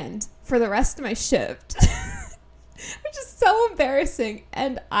hand for the rest of my shift. Which is so embarrassing.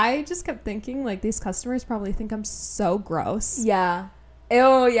 And I just kept thinking, like, these customers probably think I'm so gross. Yeah.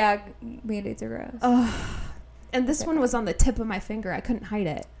 Oh yeah, Band-Aids are gross. And this one was on the tip of my finger. I couldn't hide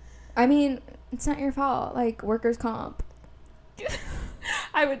it. I mean, it's not your fault. Like, workers' comp.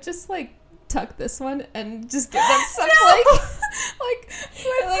 I would just, like, tuck this one and just give them some,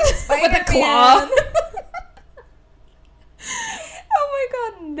 with a claw. Oh my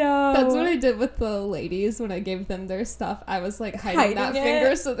god, no. That's what I did with the ladies when I gave them their stuff. I was, like, hiding that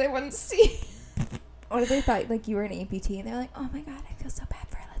finger so they wouldn't see. What if they thought, like, you were an amputee and they're like, oh my god, I feel so bad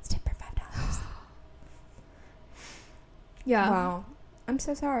for her. Let's tip her $5. Yeah. Wow. I'm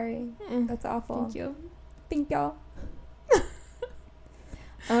so sorry. That's awful. Thank you. Thank y'all.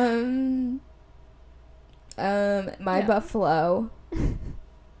 My buffalo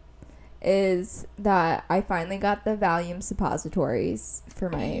is that I finally got the Valium suppositories for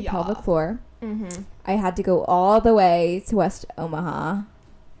my pelvic floor. I had to go all the way to West Omaha,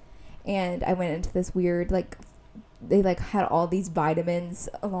 and I went into this weird, like, they like had all these vitamins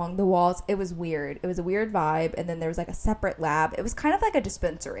along the walls. It was weird. It was a weird vibe. And then there was like a separate lab. It was kind of like a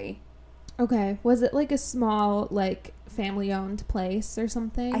dispensary. Okay. Was it like a small, like, family owned place or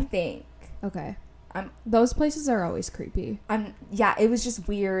something? I think. Okay. Those places are always creepy. Yeah, it was just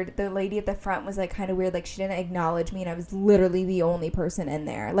weird. The lady at the front was like kind of weird. Like, she didn't acknowledge me, and I was literally the only person in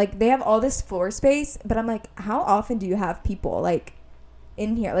there. Like, they have all this floor space, but I'm like, how often do you have people like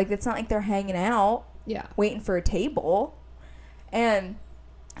in here? Like, it's not like they're hanging out. Yeah. Waiting for a table. And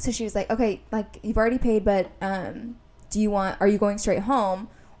so she was like, okay, like, you've already paid, but are you going straight home,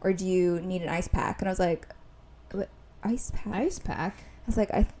 or do you need an ice pack? And I was like, what, ice pack? Ice pack? I was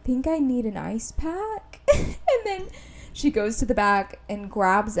like, I think I need an ice pack. And then she goes to the back and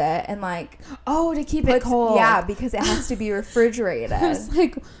grabs it and, like, to keep it cold. Yeah, because it has to be refrigerated. I was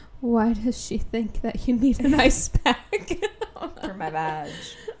like, why does she think that you need an ice pack? For my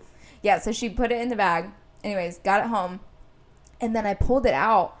badge. Yeah, so she put it in the bag. Anyways, got it home. And then I pulled it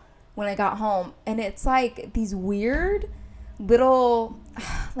out when I got home. And it's like these weird little,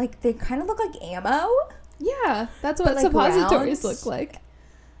 like, they kind of look like ammo. Yeah, that's what, like, suppositories look like.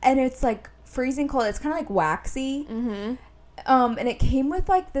 And it's like freezing cold. It's kind of like waxy. And it came with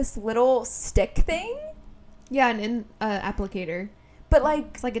like this little stick thing. Yeah, an applicator. But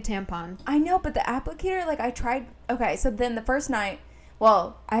like, it's like a tampon. I know, but the applicator, like, I tried. Okay, so then the first night,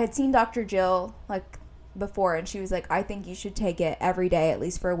 well, I had seen Dr. Jill, like, before, and she was like, I think you should take it every day, at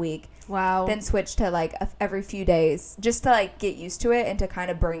least for a week. Wow. Then switch to, like, every few days, just to, like, get used to it and to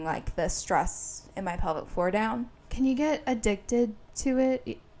kind of bring, like, the stress in my pelvic floor down. Can you get addicted to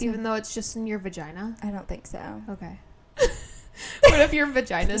it, even though it's just in your vagina? I don't think so. Okay. What if your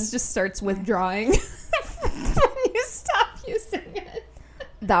vagina just starts withdrawing when you stop using it?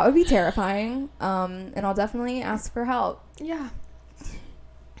 That would be terrifying. And I'll definitely ask for help. Yeah.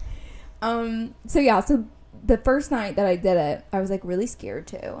 So the first night that I did it, I was like really scared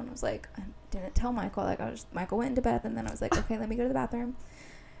too, and I was like, I didn't tell Michael. Like, Michael went into bed, and then I was like, okay, let me go to the bathroom.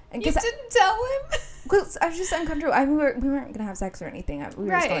 And you didn't tell him? Because I was just uncomfortable. I mean, we weren't gonna have sex or anything. We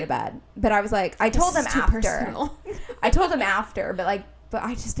were just going to bed. But I was like, I told him after. I told him after, but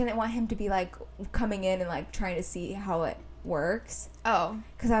I just didn't want him to be like coming in and like trying to see how it works. Oh,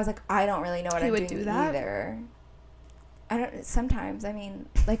 because I was like, I don't really know what I'm doing either. Sometimes, I mean,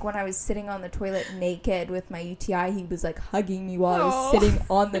 like when I was sitting on the toilet naked with my UTI, he was like hugging me while I was sitting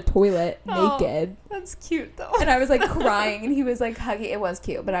on the toilet naked. That's cute though. And I was like crying and he was like hugging. It was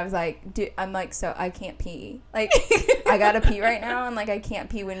cute, but I was like, dude, I'm like, so I can't pee. Like, I gotta pee right now, and like I can't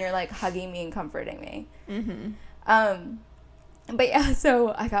pee when you're like hugging me and comforting me. But yeah, so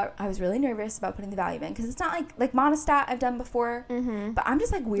I was really nervous about putting the Valium in because it's not like Monostat I've done before, but I'm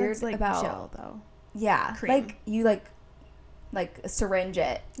just like weird That's, like, about gel though. Yeah, Cream. like you like syringe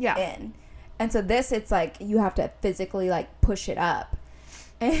it in, and so this, it's like you have to physically like push it up.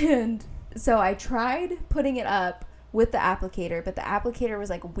 And so I tried putting it up with the applicator, but the applicator was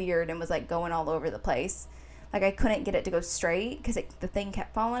like weird and was like going all over the place. Like I couldn't get it to go straight because the thing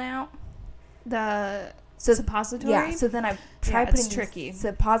kept falling out. The suppository? Yeah, so then I tried putting tricky. the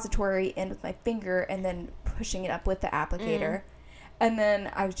suppository in with my finger and then pushing it up with the applicator. And then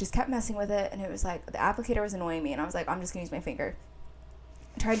I just kept messing with it, and it was like the applicator was annoying me, and I was like, I'm just gonna use my finger.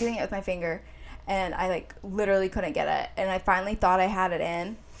 I tried doing it with my finger, and I like literally couldn't get it. And I finally thought I had it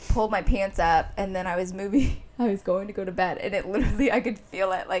in, pulled my pants up, and then I was moving. I was going to go to bed, and it literally, I could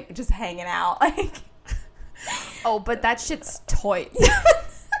feel it like just hanging out. Like, oh, but that shit's tight.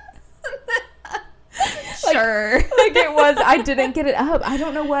 Sure. Like it was, I didn't get it up. I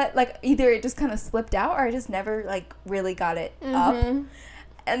don't know what, like either it just kind of slipped out or I just never like really got it up.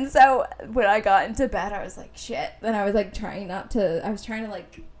 And so when I got into bed, I was like, shit. Then I was like trying to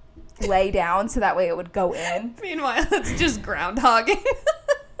like lay down so that way it would go in. Meanwhile, it's just groundhogging.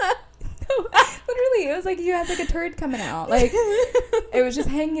 Literally, it was like you had like a turd coming out. Like it was just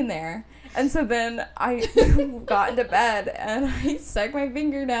hanging there. And so then I got into bed and I stuck my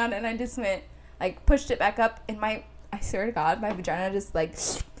finger down and I just went, like, pushed it back up, and I swear to God, my vagina just, like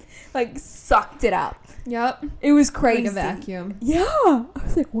sucked it up. Yep. It was crazy. Like a vacuum. Yeah. I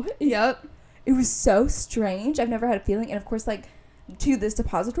was like, what? Yep. It was so strange. I've never had a feeling. And, of course, like, the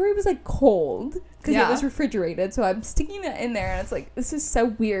suppository was, like, cold because it was refrigerated. So I'm sticking it in there, and it's like, this is so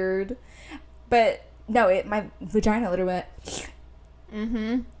weird. But, no, my vagina literally went.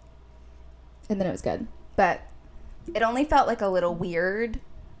 And then it was good. But it only felt, like, a little weird.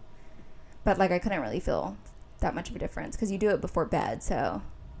 But, like, I couldn't really feel that much of a difference because you do it before bed, so.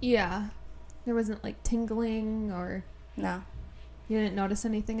 Yeah. There wasn't, like, tingling or. No. You didn't notice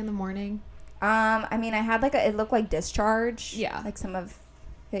anything in the morning? I mean, I had, like, it looked like discharge. Yeah. Like, some of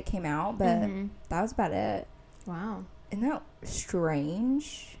it came out, but that was about it. Wow. Isn't that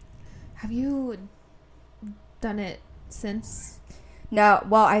strange? Have you done it since? No.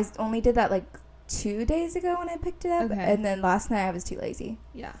 Well, I only did that, like, 2 days ago when I picked it up. Okay. And then last night I was too lazy.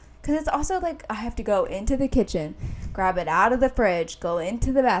 Yeah. Because it's also, like, I have to go into the kitchen, grab it out of the fridge, go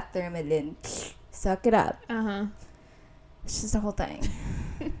into the bathroom, and then suck it up. It's just a whole thing.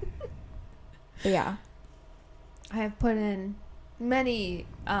 But, yeah. I have put in many,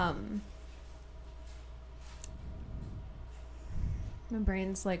 my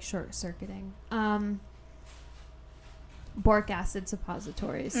brain's, like, short-circuiting. Boric acid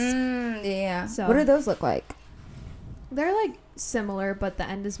suppositories. Yeah. So, what do those look like? They're, like, similar, but the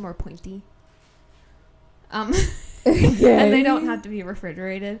end is more pointy. Okay. And they don't have to be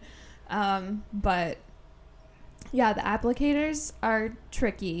refrigerated. But, yeah, the applicators are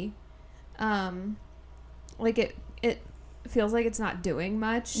tricky. Like, it feels like it's not doing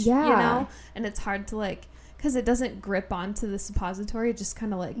much, you know? And it's hard to, like, because it doesn't grip onto the suppository. It just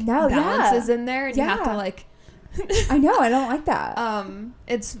kind of, like, balances in there. And you have to, like... I know. I don't like that.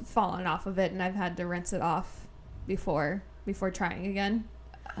 It's fallen off of it, and I've had to rinse it off before trying again,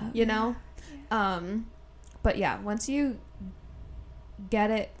 you know? But yeah, once you get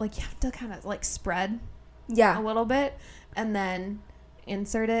it, like, you have to kind of, like, spread a little bit and then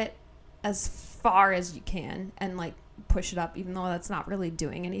insert it as far as you can and, like, push it up, even though that's not really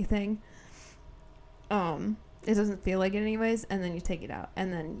doing anything. It doesn't feel like it anyways, and then you take it out,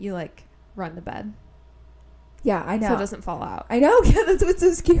 and then you, like, run to bed. Yeah, I know. So it doesn't fall out. I know. Yeah, that's what's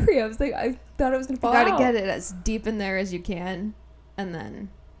so scary. I was like, I thought it was going to fall out. You gotta get it as deep in there as you can, and then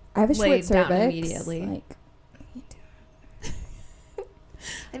I have a lay short down cervix. immediately. Like,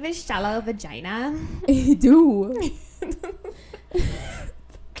 I have a shallow vagina. I do.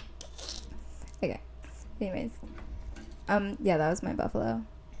 Okay. Anyways. Yeah, that was my buffalo.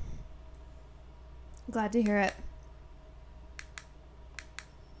 Glad to hear it.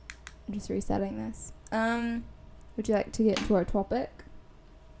 I'm just resetting this. Would you like to get into our topic?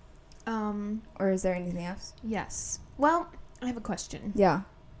 Or is there anything else? Yes. Well, I have a question. Yeah.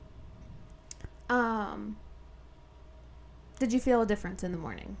 Did you feel a difference in the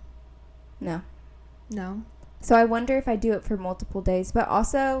morning? No. No? So I wonder if I do it for multiple days, but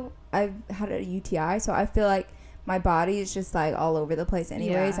also I've had a UTI, so I feel like my body is just like all over the place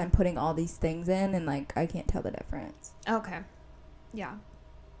anyways. Yeah. I'm putting all these things in and like I can't tell the difference. Okay. Yeah.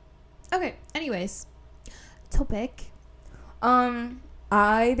 Okay. Anyways, topic. The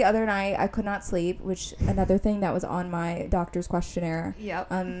other night I could not sleep, which another thing that was on my doctor's questionnaire.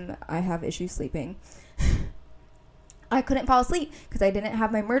 Yep. I have issues sleeping. I couldn't fall asleep because I didn't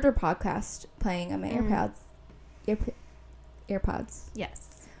have my murder podcast playing on my AirPods. Yes.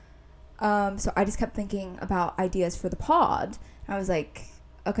 So I just kept thinking about ideas for the pod. I was like,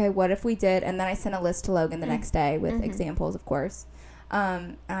 okay, what if we did? And then I sent a list to Logan the next day with examples, of course.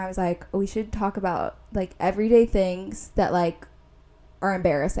 And I was like, we should talk about like everyday things that like are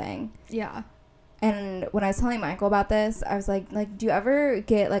embarrassing. Yeah. And when I was telling Michael about this, I was like, do you ever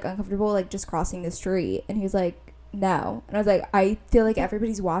get like uncomfortable like just crossing the street? And he was like, no. And I was like, I feel like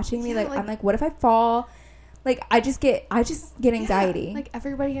everybody's watching me. Like I'm like, what if I fall? Like I just get anxiety. Yeah, like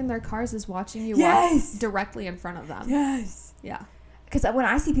everybody in their cars is watching you walk directly in front of them. Yes. Yeah. Because when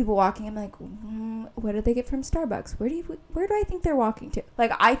I see people walking, I'm like, what did they get from Starbucks? Where do I think they're walking to?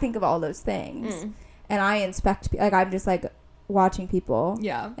 Like I think of all those things, and I inspect. Like I'm just like watching people.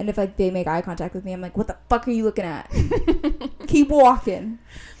 Yeah. And if like they make eye contact with me, I'm like, what the fuck are you looking at? Keep walking.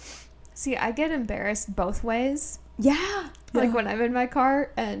 See, I get embarrassed both ways. Yeah. Like when I'm in my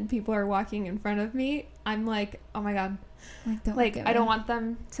car and people are walking in front of me, I'm like, oh my God. Like I don't want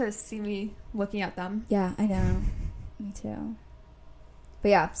them to see me looking at them. Yeah, I know. Me too. But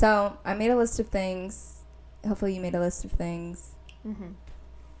yeah, so I made a list of things. Hopefully you made a list of things.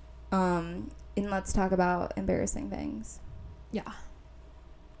 And let's talk about embarrassing things. Yeah.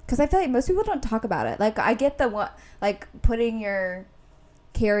 Because I feel like most people don't talk about it. Like I get like putting your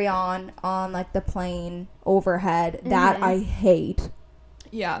carry-on on like the plane overhead. That I hate.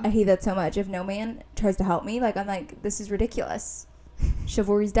 Yeah. I hate that so much. If no man tries to help me, like I'm like, this is ridiculous.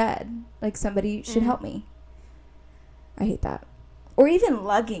 Chivalry's dead. Like somebody should help me. I hate that. Or even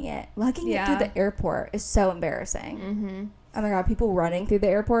lugging it through the airport is so embarrassing. Oh my God, people running through the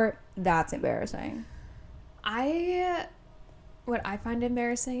airport, that's embarrassing. What I find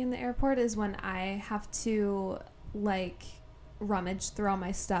embarrassing in the airport is when I have to like rummage through all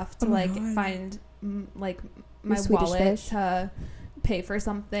my stuff to find like my wallet to pay for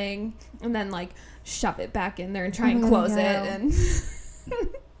something and then like shove it back in there and try and close it and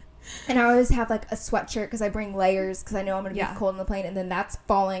and I always have like a sweatshirt because I bring layers because I know I'm going to be cold in the plane, and then that's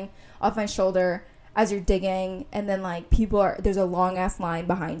falling off my shoulder as you're digging, and then like there's a long ass line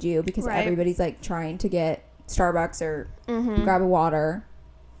behind you because everybody's like trying to get Starbucks or grab a water.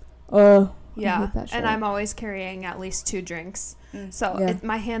 Oh yeah. And I'm always carrying at least 2 drinks, so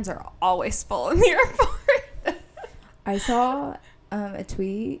my hands are always full in the airport. I saw a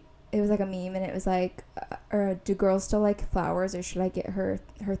tweet. It was like a meme, and it was like, do girls still like flowers, or should I get her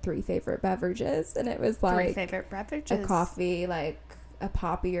 3 favorite beverages? And it was like 3 favorite beverages: a coffee, like a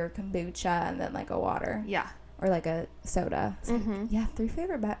poppy or kombucha, and then like a water. Yeah. Or like a soda. Like, yeah, 3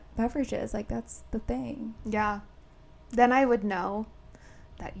 favorite beverages. Like that's the thing. Yeah. Then I would know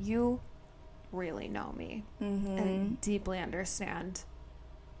that you really know me and deeply understand.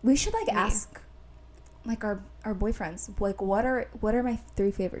 We should like ask like our boyfriends, like what are my 3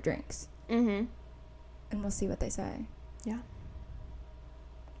 favorite drinks, and we'll see what they say. Yeah,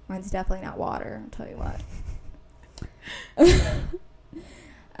 mine's definitely not water, I'll tell you what.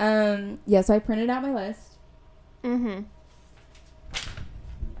 Yeah, so I printed out my list.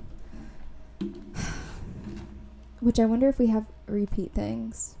 Which I wonder if we have repeat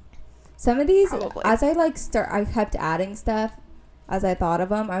things. Some of these, probably. As I like I kept adding stuff as I thought of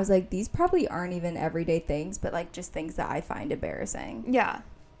them. I was like, these probably aren't even everyday things, but like just things that I find embarrassing. Yeah,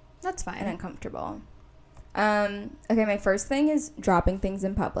 that's fine. And uncomfortable. Okay, my first thing is dropping things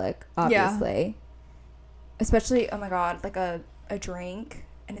in public, obviously. Yeah. Especially, oh my God, like a drink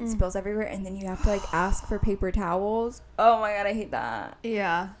and it spills everywhere, and then you have to like ask for paper towels. Oh my God, I hate that.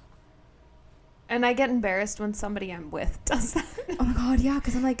 Yeah. And I get embarrassed when somebody I'm with does that. Oh my God, yeah,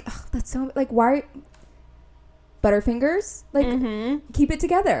 because I'm like, ugh, that's so, like, why... Butterfingers, like keep it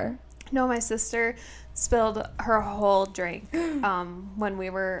together. No, my sister spilled her whole drink when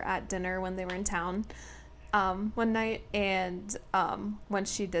we were at dinner when they were in town one night, and when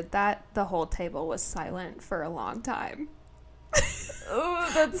she did that, the whole table was silent for a long time.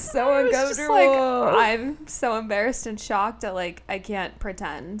 Oh, that's so uncomfortable. Just like, I'm so embarrassed and shocked that like I can't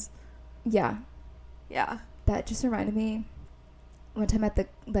pretend. Yeah. That just reminded me. One time at the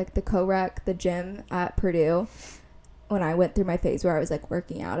co-rec, the gym at Purdue, when I went through my phase where I was like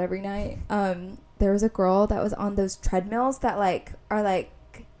working out every night, there was a girl that was on those treadmills that like are like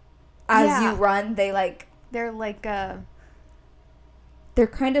as you run, they're like they're like they're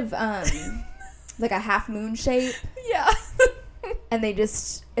kind of like a half moon shape. Yeah. And they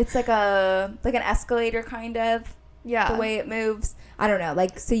just, it's like an escalator kind of. Yeah. The way it moves. I don't know.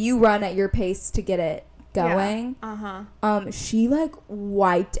 Like, so you run at your pace to get it going. Yeah. Uh-huh. She like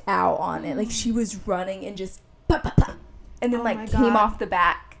wiped out on it. Like she was running and just and then like came off the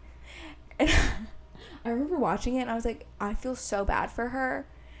back. And I remember watching it and I was like, I feel so bad for her.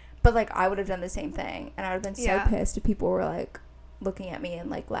 But like I would have done the same thing. And I would have been so pissed if people were like looking at me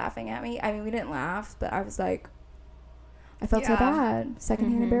and like laughing at me. I mean, we didn't laugh, but I was like, I felt so bad.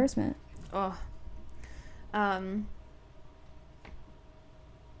 Secondhand embarrassment. Oh.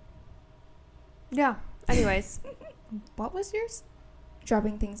 Yeah. Anyways, what was yours?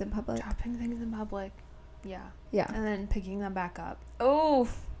 Dropping things in public. Dropping things in public. Yeah. Yeah. And then picking them back up. Oh.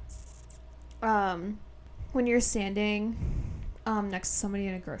 When you're standing next to somebody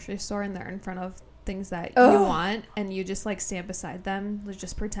in a grocery store and they're in front of things that you want and you just like stand beside them,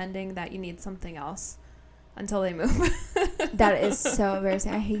 just pretending that you need something else until they move. That is so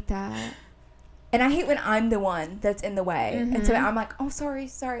embarrassing. I hate that. And I hate when I'm the one that's in the way. Mm-hmm. And so I'm like, oh, sorry.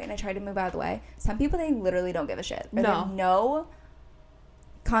 And I try to move out of the way. Some people, they literally don't give a shit. No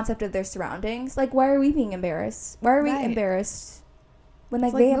concept of their surroundings. Like, why are we being embarrassed? Why are we embarrassed when,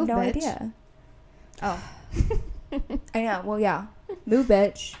 like, they have no idea? Oh. I know. Well, yeah. Move,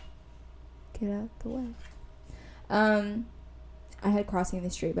 bitch. Get out the way. I had crossing the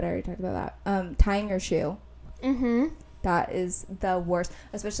street, but I already talked about that. Tying your shoe. Mm-hmm. That is the worst,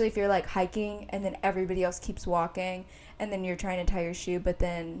 especially if you're like hiking and then everybody else keeps walking and then you're trying to tie your shoe, but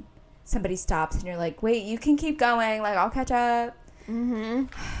then somebody stops and you're like, wait, you can keep going, like I'll catch up. Mm-hmm.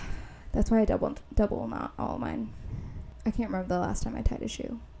 That's why I double not all of mine. I can't remember the last time I tied a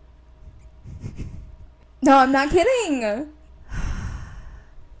shoe. No, I'm not kidding.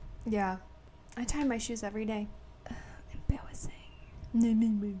 Yeah, I tie my shoes every day. Embarrassing.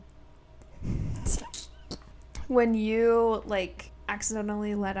 When you like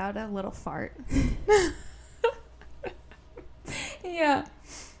accidentally let out a little fart. Yeah.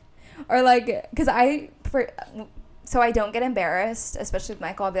 Or like, so I don't get embarrassed, especially with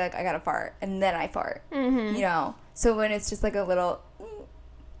Michael. I'll be like, I gotta fart, and then I fart. Mm-hmm. You know. So when it's just like a little.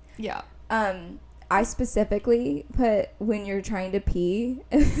 Yeah. I specifically put when you're trying to pee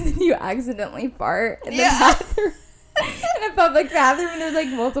and you accidentally fart in the bathroom. In a public bathroom and there's like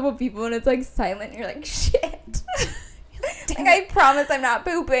multiple people and it's like silent and you're like, shit. Like, I promise I'm not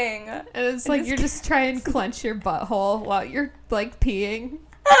pooping. And it's like you're just trying to clench your butthole while you're like peeing. And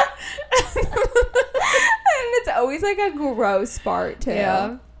it's always like a gross fart too.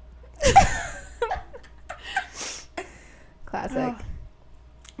 Yeah. Classic. Ugh.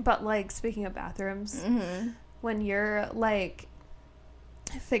 But like speaking of bathrooms, when you're like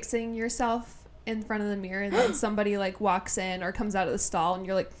fixing yourself in front of the mirror and then somebody like walks in or comes out of the stall and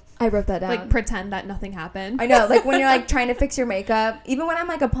you're like, I wrote that down. Like pretend that nothing happened. I know, like when you're like trying to fix your makeup, even when I'm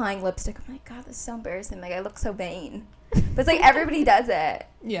like applying lipstick, I'm like, God, this is so embarrassing. Like I look so vain. But it's like everybody does it.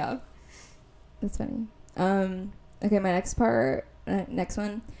 Yeah. That's funny. Okay, my next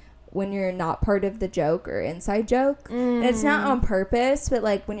one, when you're not part of the joke or inside joke. And it's not on purpose, but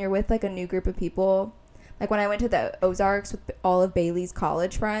like when you're with like a new group of people. Like, when I went to the Ozarks with all of Bailey's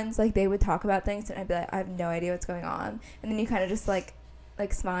college friends, like, they would talk about things, and I'd be like, I have no idea what's going on. And then you kind of just, like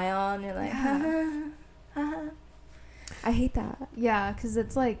smile, and you're like, I hate that. Yeah, because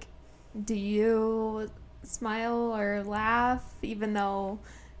it's like, do you smile or laugh, even though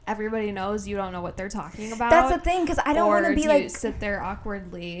everybody knows you don't know what they're talking about? That's the thing, because I don't want to be, like... Or do you sit there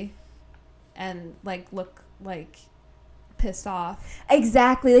awkwardly and, like, look, like... pissed off.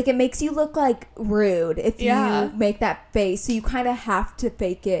 Exactly. Like, it makes you look like rude if you make that face, so you kind of have to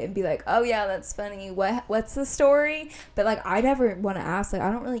fake it and be like, oh yeah, that's funny, what's the story? But like, I never want to ask. Like,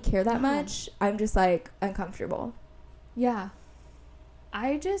 I don't really care that much. I'm just like uncomfortable. Yeah.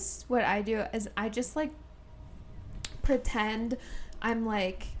 What I do is I just like pretend I'm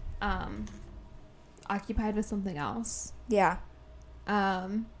like occupied with something else. Yeah.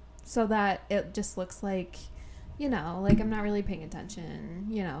 So that it just looks like, you know, like I'm not really paying attention,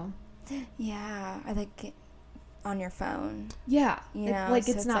 you know. Yeah, I like it on your phone. Yeah, you know, like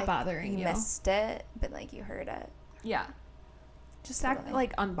so it's not like bothering you. You missed it, but like you heard it. Yeah, just act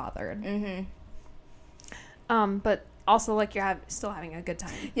like unbothered. But also like you're still having a good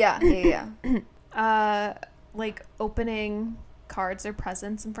time. Yeah. Like opening cards or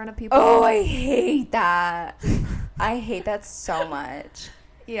presents in front of people. Oh, I hate that. I hate that so much.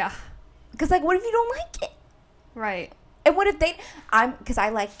 Yeah, because like, what if you don't like it? Right. And what if because I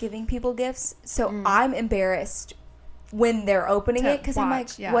like giving people gifts, so I'm embarrassed when they're opening it, because I'm like,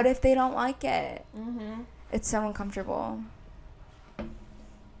 what if they don't like it? It's so uncomfortable.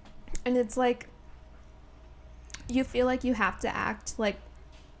 And it's like, you feel like you have to act like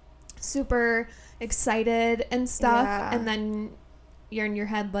super excited and stuff, and then you're in your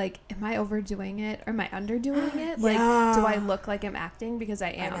head like, am I overdoing it or am I underdoing it? Like, do I look like I'm acting? Because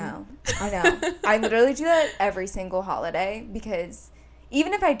I am. I know. I literally do that every single holiday, because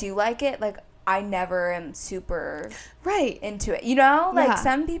even if I do like it, like, I never am super into it. You know? Like,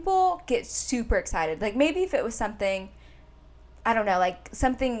 some people get super excited. Like, maybe if it was something, I don't know, like,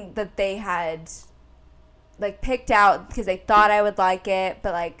 something that they had, like, picked out because they thought I would like it,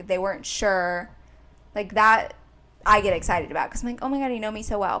 but, like, they weren't sure. Like, that I get excited about, because I'm like, oh my God, you know me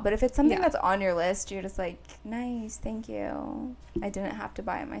so well. But if it's something that's on your list, you're just like, nice, thank you. I didn't have to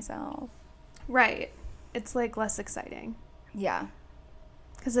buy it myself. Right. It's like less exciting. Yeah.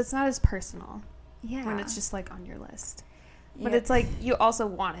 Because it's not as personal. Yeah. When it's just like on your list. But it's like, you also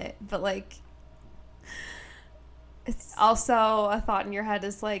want it. But like, it's also a thought in your head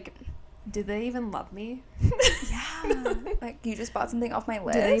is like, do they even love me? Yeah. Like, you just bought something off my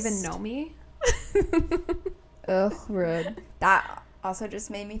list. Do they even know me? Ugh, rude. That also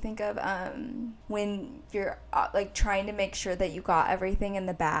just made me think of when you're like trying to make sure that you got everything in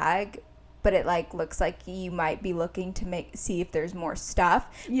the bag, but it like looks like you might be looking to see if there's more stuff.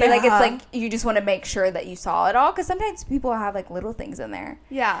 Yeah. But like, it's like you just want to make sure that you saw it all, because sometimes people have like little things in there.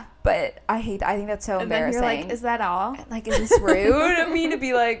 Yeah. But I hate that. I think that's so embarrassing. And then you're like, is that all? Like, is this rude of me to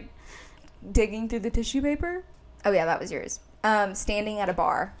be like digging through the tissue paper? Oh yeah, that was yours. Standing at a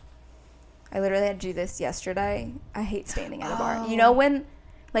bar. I literally had to do this yesterday. I hate standing at a bar. You know when,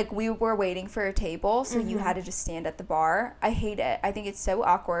 like, we were waiting for a table, so you had to just stand at the bar? I hate it. I think it's so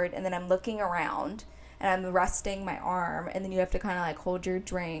awkward, and then I'm looking around, and I'm resting my arm, and then you have to kind of, like, hold your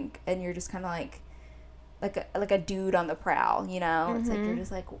drink, and you're just kind of, like a dude on the prowl, you know? It's like you're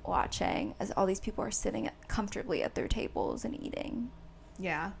just, like, watching as all these people are sitting comfortably at their tables and eating.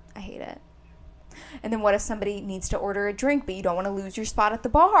 Yeah. I hate it. And then what if somebody needs to order a drink, but you don't want to lose your spot at the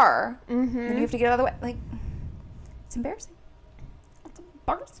bar? Then you have to get out of the way. Like, it's embarrassing. It's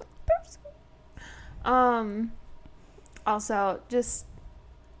embarrassing. Also, just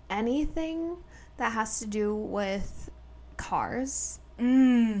anything that has to do with cars.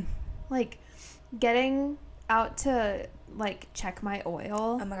 Like, getting out to, like, check my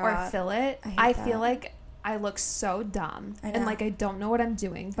oil or fill it. I feel like I look so dumb. And, like, I don't know what I'm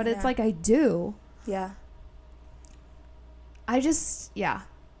doing. But it's like I do. Yeah. I just,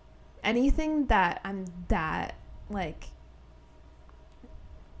 anything that I'm that, like,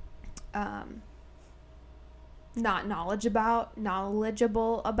 not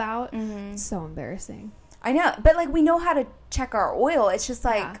knowledgeable about, it's so embarrassing. I know. But, like, we know how to check our oil. It's just,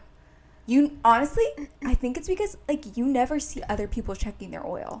 like, you, honestly, I think it's because, like, you never see other people checking their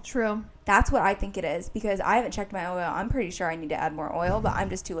oil. True. That's what I think it is, because I haven't checked my oil. I'm pretty sure I need to add more oil, but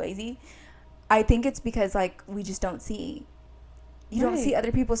I'm just too lazy. I think it's because, like, we just don't see. You don't see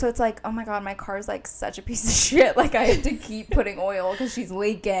other people, so it's like, oh my God, my car's like such a piece of shit. Like, I have to keep putting oil because she's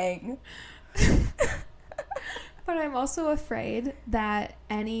leaking. But I'm also afraid that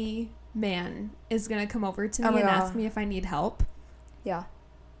any man is gonna come over to me and ask me if I need help. Yeah.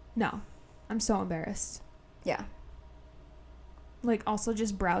 No, I'm so embarrassed. Yeah. Like, also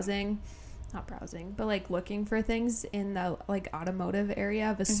just not browsing, but like looking for things in the like automotive area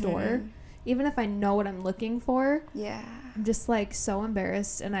of a store. Even if I know what I'm looking for, I'm just like so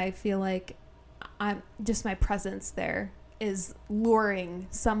embarrassed, and I feel like I'm just, my presence there is luring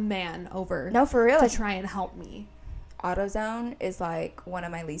some man over. No, for real, to try and help me. AutoZone is like one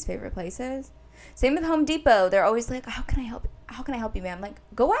of my least favorite places. Same with Home Depot. They're always like, how can I help you, ma'am? Like,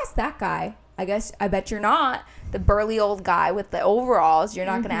 go ask that guy. I bet you're not the burly old guy with the overalls. You're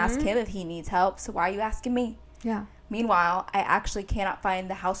not going to ask him if he needs help. So why are you asking me? Yeah. Meanwhile, I actually cannot find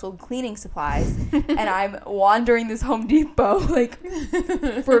the household cleaning supplies, and I'm wandering this Home Depot like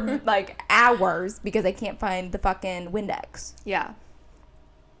for like hours because I can't find the fucking Windex. Yeah.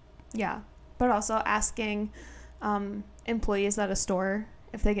 Yeah. But also asking employees at a store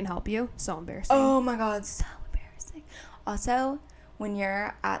if they can help you. So embarrassing. Oh my God, so embarrassing. Also, when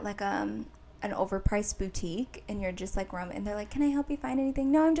you're at like an overpriced boutique and you're just like roaming, and they're like, can I help you find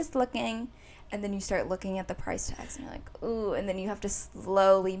anything? No, I'm just looking. And then you start looking at the price tags and you're like, ooh, and then you have to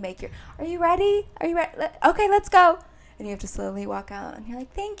slowly are you ready? Okay, let's go. And you have to slowly walk out and you're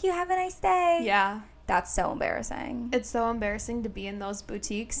like, thank you, have a nice day. Yeah. That's so embarrassing. It's so embarrassing to be in those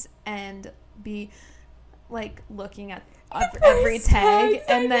boutiques and be like looking at every tag,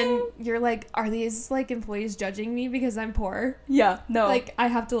 and then you're like, are these like employees judging me because I'm poor? Yeah, no. Like, I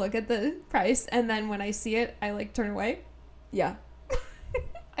have to look at the price, and then when I see it, I like turn away. Yeah.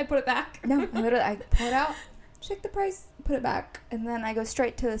 I put it back. No, I pull it out, check the price. put it back, and then I go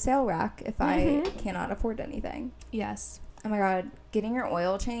straight to the sale rack if I cannot afford anything. Yes. Oh my god, getting your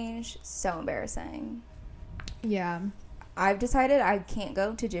oil changed, so embarrassing. Yeah. I've decided I can't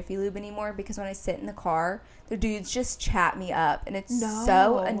go to Jiffy Lube anymore because when I sit in the car, the dudes just chat me up, and it's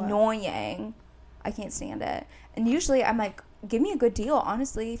so annoying. I can't stand it. And usually I'm like, give me a good deal,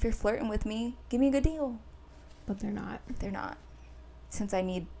 honestly. If you're flirting with me, give me a good deal. But they're not. They're not. Since I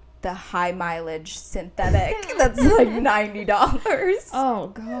need the high mileage synthetic that's like $90. Oh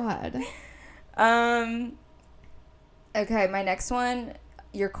god. Okay, my next one,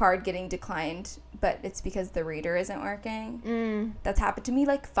 your card getting declined, but it's because the reader isn't working. That's happened to me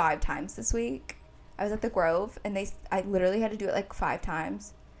like 5 times this week. I was at the Grove, and I literally had to do it like 5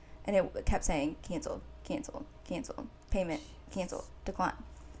 times, and it kept saying canceled, canceled, canceled, payment, canceled, decline.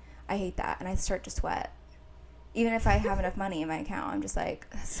 I hate that, and I start to sweat. Even if I have enough money in my account, I'm just like,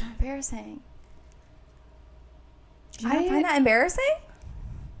 that's so embarrassing. Do you not find that embarrassing?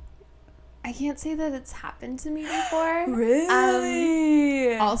 I can't say that it's happened to me before.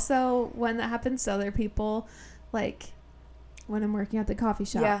 Really? Also, when that happens to other people, like when I'm working at the coffee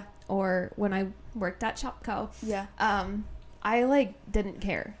shop or when I worked at Shopco, I like didn't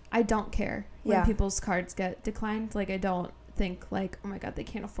care. I don't care when people's cards get declined. Like I don't think like, oh my god, they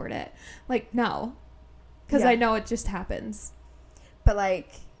can't afford it. Like no, because I know it just happens. But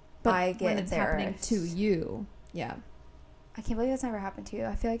like, I get when it's happening to you, I can't believe that's never happened to you.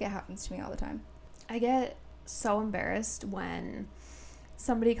 I feel like it happens to me all the time. I get so embarrassed when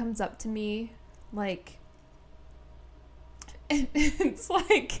somebody comes up to me, like, it's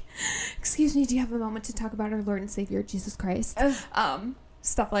like, excuse me, do you have a moment to talk about our Lord and Savior, Jesus Christ?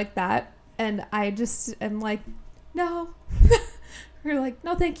 Stuff like that. And I just am like, no. Or like,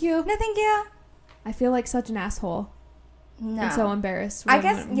 no, thank you. No, thank you. I feel like such an asshole. No. I'm so embarrassed. I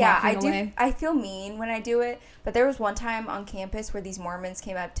guess, I do. I feel mean when I do it. But there was one time on campus where these Mormons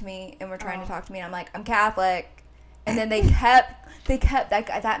came up to me and were trying to talk to me. And I'm like, I'm Catholic. And then they kept,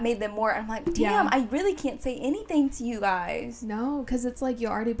 that made them more. I'm like, damn, I really can't say anything to you guys. No, because it's like you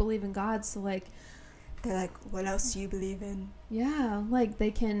already believe in God. So like, they're like, what else do you believe in? Yeah, like they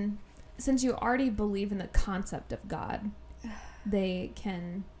can, since you already believe in the concept of God, they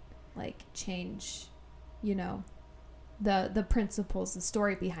can like change, you know, the principles, the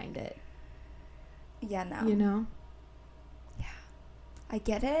story behind it. Yeah, no. You know? Yeah. I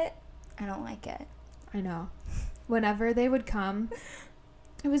get it. I don't like it. I know. Whenever they would come,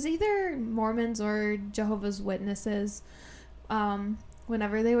 it was either Mormons or Jehovah's Witnesses.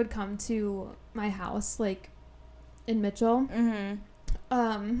 Whenever they would come to my house, like in Mitchell,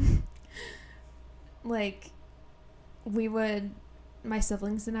 like we would, my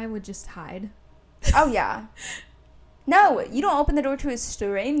siblings and I would just hide. Oh, yeah. No, you don't open the door to a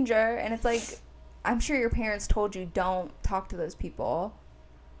stranger, and it's like, I'm sure your parents told you don't talk to those people.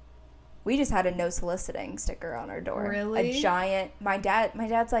 We just had a no soliciting sticker on our door. Really? A giant. My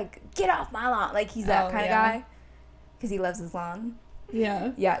dad's like, get off my lawn. Like, he's that kind of guy. Because he loves his lawn.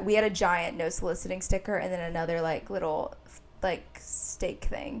 Yeah. Yeah, we had a giant no soliciting sticker, and then another, like, little, like, stake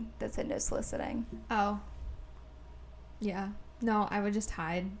thing that said no soliciting. Oh. Yeah. No, I would just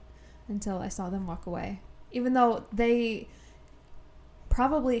hide until I saw them walk away. Even though they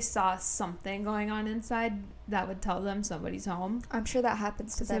probably saw something going on inside that would tell them somebody's home. I'm sure that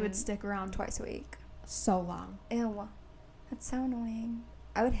happens to them. They would stick around twice a week. So long. Ew. That's so annoying.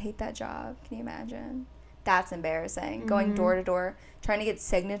 I would hate that job. Can you imagine? That's embarrassing. Going door to door, trying to get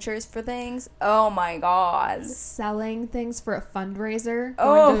signatures for things. Oh my god. Selling things for a fundraiser.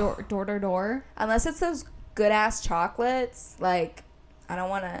 Going door to door. Unless it's those good ass chocolates. Like, I don't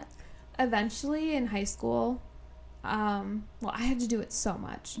want to. Eventually in high school, well, I had to do it so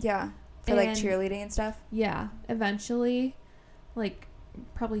much. Yeah. For like cheerleading and stuff. Yeah. Eventually, like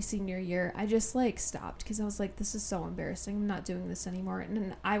probably senior year, I just like stopped because I was like, this is so embarrassing. I'm not doing this anymore. And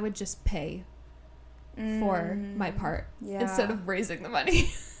then I would just pay for my part instead of raising the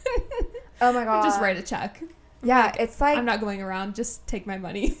money. Oh my god. Just write a check. Yeah, like, it's like, I'm not going around, just take my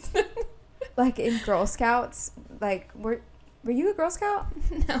money. Like in Girl Scouts, like were you a Girl Scout?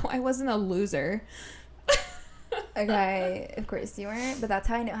 No, I wasn't a loser. Okay, of course you weren't, but that's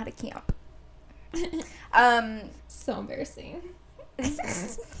how I know how to camp. So embarrassing.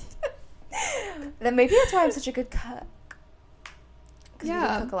 Then maybe that's why I'm such a good cook. Because we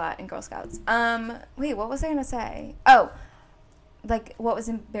Yeah. do cook a lot in Girl Scouts. Wait, what was I gonna say? Oh, like what was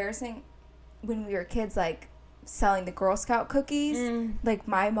embarrassing when we were kids, like selling the Girl Scout cookies. Like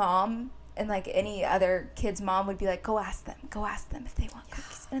my mom and like any other kid's mom would be like, go ask them if they want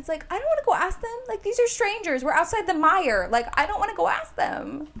cookies. And it's like, I don't want to go ask them. Like, these are strangers. We're outside the mire. Like, I don't want to go ask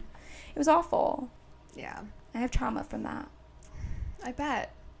them. It was awful. Yeah. I have trauma from that. I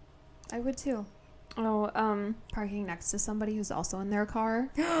bet. I would too. Oh, parking next to somebody who's also in their car.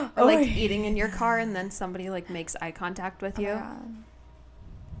 Or, like, eating in your car and then somebody, like, makes eye contact with you.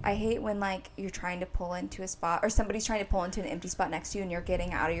 I hate when, like, you're trying to pull into a spot or somebody's trying to pull into an empty spot next to you and you're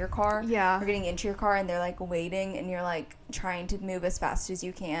getting out of your car. Yeah. Or getting into your car and they're, like, waiting and you're, like, trying to move as fast as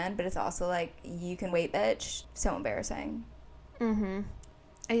you can. But it's also, like, you can wait, bitch. So embarrassing. Mm-hmm.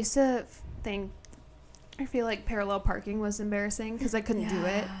 I used to I feel like parallel parking was embarrassing because I couldn't do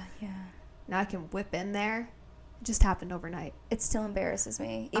it. Yeah. Now I can whip in there. It just happened overnight. It still embarrasses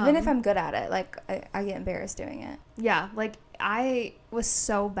me. Even if I'm good at it, like, I get embarrassed doing it. Yeah, like, I was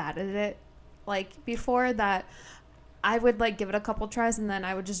so bad at it, like, before that I would, like, give it a couple tries and then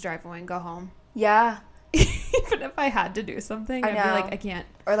I would just drive away and go home. Yeah. Even if I had to do something, I'd be like, I can't.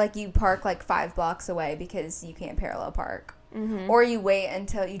 Or, like, you park, like, 5 blocks away because you can't parallel park. Mm-hmm. Or you wait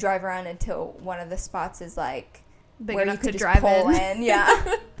until you drive around until one of the spots is, like, big where enough you could to just drive pull in.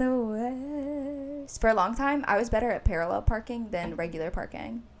 Yeah. The worst. For a long time, I was better at parallel parking than regular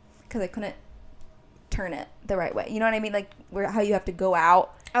parking because I couldn't turn it the right way. You know what I mean? Like, how you have to go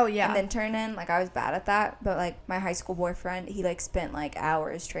out. Oh, yeah. And then turn in. Like, I was bad at that. But, like, my high school boyfriend, he, like, spent, like,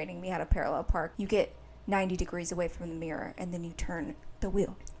 hours training me how to parallel park. You get 90 degrees away from the mirror, and then you turn the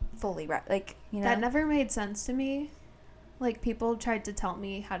wheel fully right. Like, you know? That never made sense to me. Like, people tried to tell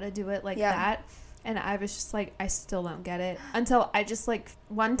me how to do it like that. And I was just like, I still don't get it. Until I just, like,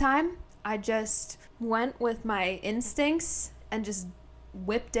 one time, I just went with my instincts and just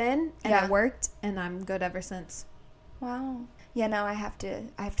whipped in. And it worked. And I'm good ever since. Wow. Yeah, no, I have to,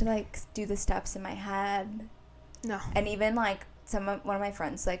 like, do the steps in my head. No. And even, like, one of my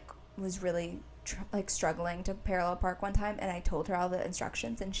friends, like, was really, struggling to parallel park one time. And I told her all the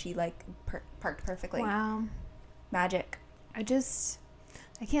instructions. And she, like, parked perfectly. Wow. Magic. I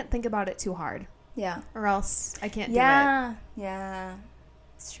can't think about it too hard. Yeah. Or else I can't do it. Yeah.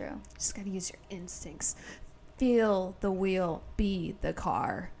 It's true. Just gotta use your instincts. Feel the wheel. Be the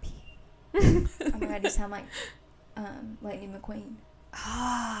car. Oh my god, you sound like Lightning McQueen.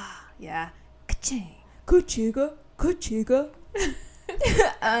 Ah, yeah. Ka-ching. Ka-chiga. Ka-chiga.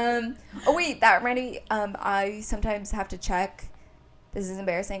 Oh wait, that reminded me, I sometimes have to check, this is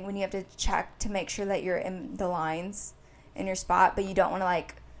embarrassing, when you have to check to make sure that you're in the lines in your spot, but you don't want to,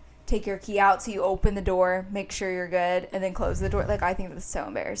 like, take your key out, so you open the door, make sure you're good, and then close the door. Like, I think that's so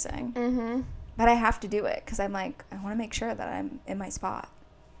embarrassing. Mm-hmm. But I have to do it, because I'm like, I want to make sure that I'm in my spot.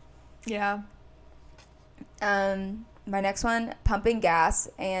 Yeah. My next one, pumping gas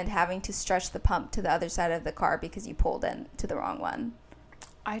and having to stretch the pump to the other side of the car because you pulled in to the wrong one.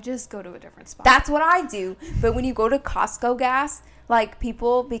 I just go to a different spot. That's what I do. But when you go to Costco gas, like,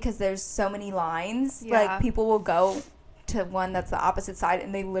 people, because there's so many lines, like, people will go to one that's the opposite side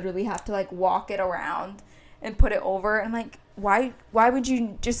and they literally have to, like, walk it around and put it over. I'm like, why would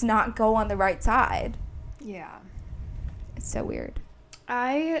you just not go on the right side? Yeah. It's so weird.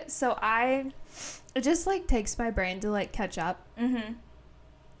 It just, like, takes my brain to, like, catch up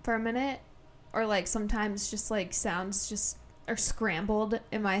for a minute. Or, like, sometimes just, like, sounds just are scrambled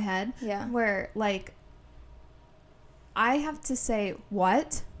in my head. Yeah. Where, like, I have to say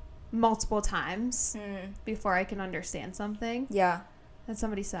what multiple times before I can understand something. Yeah. That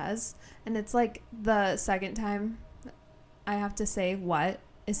somebody says. And it's, like, the second time I have to say what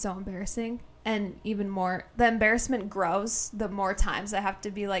is so embarrassing. And even more, the embarrassment grows the more times I have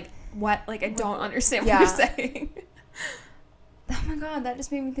to be like, what? Like, I don't understand what you're saying. Oh my god, that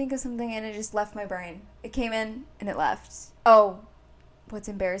just made me think of something and it just left my brain. It came in and it left. Oh, what's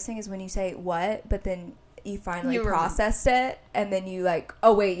embarrassing is when you say what, but then you finally processed it and then you, like,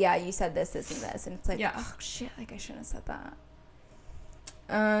 oh wait, yeah, you said this, this, and this. And it's like, oh shit, like, I shouldn't have said that.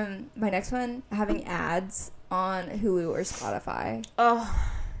 My next one, having ads on Hulu or Spotify. Oh,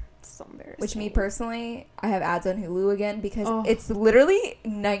 so embarrassing. Which, me personally, I have ads on Hulu again because it's literally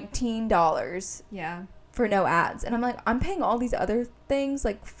 $19 for no ads. And I'm like, I'm paying all these other things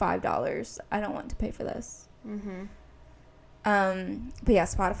like $5. I don't want to pay for this. But yeah,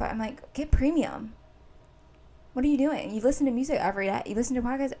 Spotify, I'm like, get premium. What are you doing? You listen to music every day. You listen to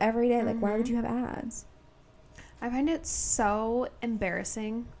podcasts every day. Like, why would you have ads? I find it so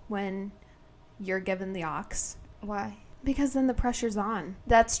embarrassing when you're given the aux. Why? Because then the pressure's on.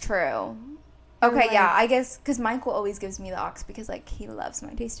 That's true. Okay, like, yeah, I guess, because Michael always gives me the aux because, like, he loves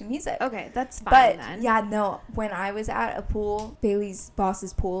my taste in music. Okay, that's fine but, then. Yeah, no, when I was at a pool, Bailey's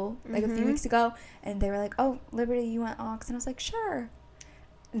boss's pool, like, a few weeks ago, and they were like, oh, Liberty, you want aux? And I was like, sure.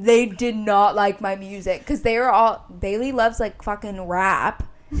 They did not like my music, because they were all, Bailey loves, like, fucking rap,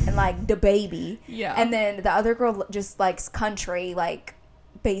 and, like, the baby. Yeah. And then the other girl just likes country, like,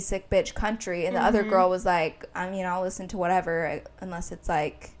 basic bitch country, and the other girl was like, I mean, I'll listen to whatever unless it's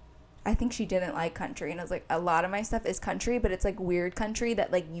like, I think she didn't like country, and I was like, a lot of my stuff is country, but it's like weird country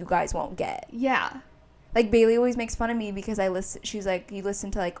that like you guys won't get. Yeah. Like Bailey always makes fun of me because she's like, you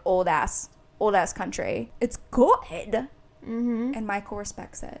listen to like old ass country. It's good. And Michael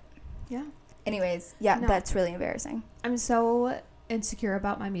respects it. Yeah. Anyways, yeah, that's really embarrassing. I'm so insecure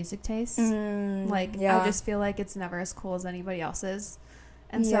about my music taste. I just feel like it's never as cool as anybody else's.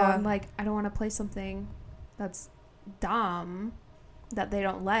 And so I'm like, I don't want to play something that's dumb that they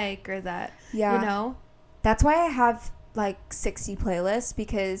don't like, or that, you know. That's why I have like 60 playlists,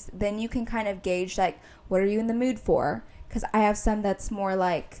 because then you can kind of gauge like, what are you in the mood for? Because I have some that's more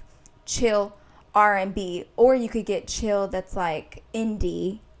like chill R&B, or you could get chill that's like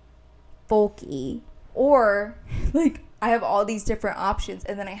indie, folky, or like I have all these different options.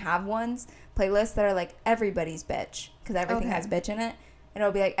 And then I have playlists that are like everybody's bitch, because everything has bitch in it, and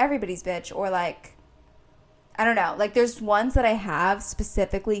it'll be like everybody's bitch, or like, I don't know, like there's ones that I have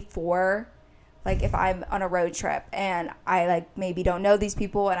specifically for like if I'm on a road trip and I like maybe don't know these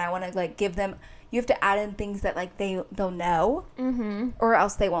people and I want to like give them, you have to add in things that like they'll know, or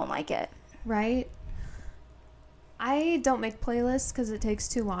else they won't like it. Right. I don't make playlists because it takes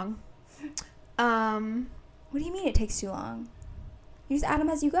too long. What do you mean it takes too long? You just add them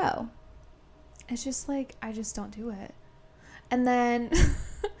as you go. It's just like, I just don't do it. And then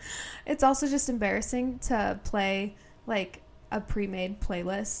it's also just embarrassing to play like a pre-made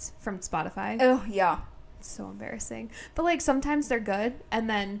playlist from Spotify. Oh, yeah. It's so embarrassing. But like sometimes they're good, and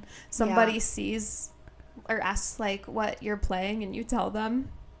then somebody sees or asks like what you're playing, and you tell them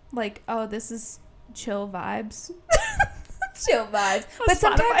like, oh, this is chill vibes. Chill vibes. But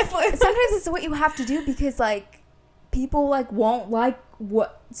sometimes it's what you have to do, because like people like won't like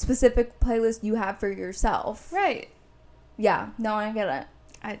what specific playlist you have for yourself. Right. Yeah. No, I get it.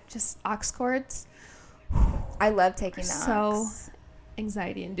 I just aux chords. I love taking that. So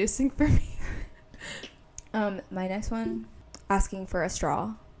anxiety inducing for me. My next one, asking for a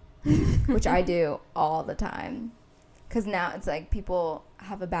straw, which I do all the time, because now it's like people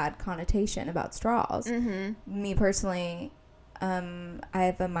have a bad connotation about straws. Me personally, I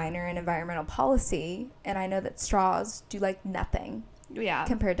have a minor in environmental policy, and I know that straws do like nothing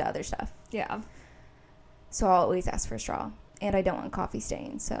compared to other stuff. Yeah. So I'll always ask for a straw, and I don't want coffee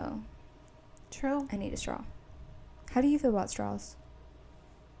stains, so true. I need a straw. How do you feel about straws?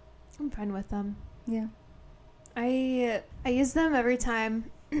 I'm fine with them. Yeah. I use them every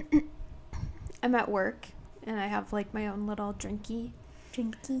time I'm at work and I have like my own little drinky.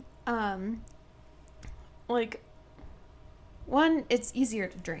 Like, one, it's easier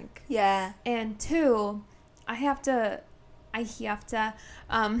to drink. Yeah. And two, I have to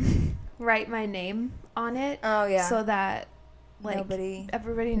write my name on it. Oh yeah. So that like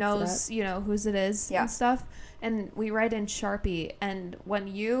everybody knows, you know, whose it is and stuff. And we write in Sharpie, and when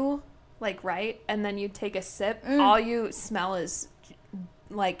you like write and then you take a sip, all you smell is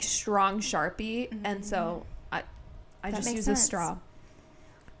like strong Sharpie, and so I just use a straw.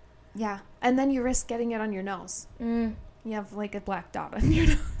 Yeah. And then you risk getting it on your nose. You have like a black dot on your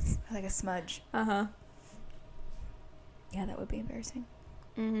nose. Like a smudge. Uh-huh. Yeah, that would be embarrassing.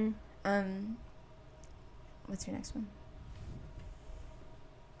 What's your next one?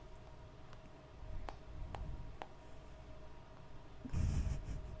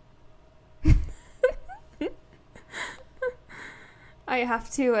 I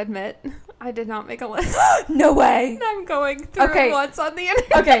have to admit, I did not make a list. No way. I'm going through what's on the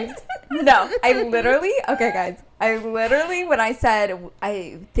internet. Okay. No, guys, when I said,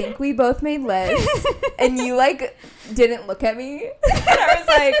 I think we both made lists, and you, like, didn't look at me, and I was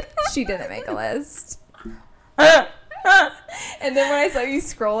like, she didn't make a list. And then when I saw you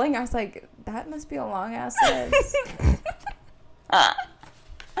scrolling, I was like, that must be a long-ass list.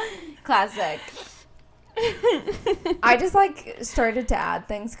 Classic. I just, like, started to add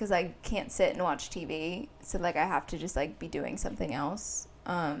things because I can't sit and watch TV, so, like, I have to just, like, be doing something else.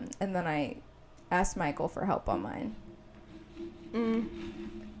 And then I asked Michael for help on mine.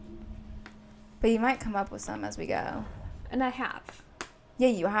 But you might come up with some as we go. And I have. Yeah,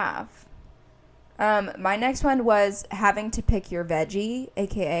 you have. My next one was having to pick your veggie,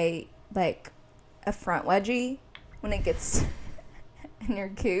 aka like a front wedgie, when it gets in your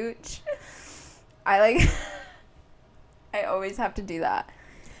cooch. I always have to do that.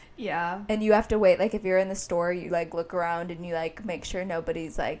 Yeah. And you have to wait, like, if you're in the store, you, like, look around and you, like, make sure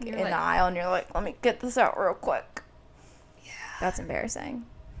nobody's, like, in the aisle, and you're like, let me get this out real quick. Yeah. That's embarrassing.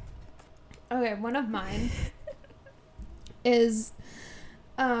 Okay, one of mine is,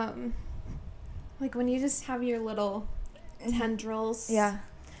 like, when you just have your little tendrils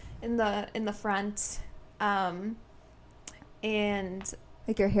in the front, and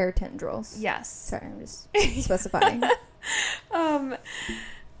Like your hair tendrils. yes. Sorry, I'm just specifying.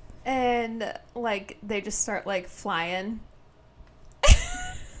 And like they just start like flying.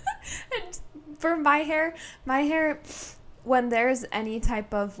 And for my hair, when there's any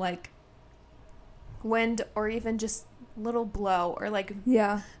type of like wind or even just little blow or like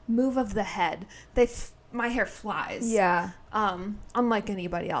move of the head, my hair flies. Yeah. Unlike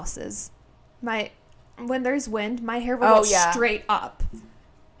anybody else's. When there's wind, my hair will go straight up.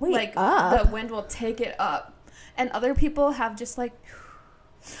 Wait, like up? The wind will take it up. And other people have just like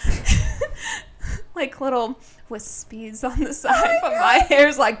like little wispies on the side, but my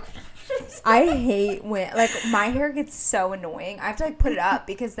hair's like I hate when like my hair gets so annoying. I have to like put it up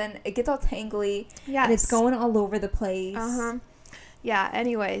because then it gets all tangly. Yes. And it's going all over the place. Yeah,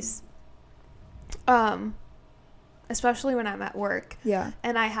 anyways. Especially when I'm at work. Yeah.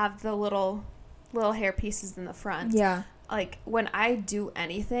 And I have the little hair pieces in the front. Yeah. Like when I do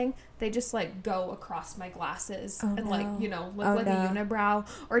anything, they just like go across my glasses and like, you know, look like a unibrow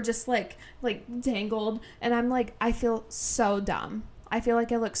or just like tangled. And I'm like, I feel so dumb. I feel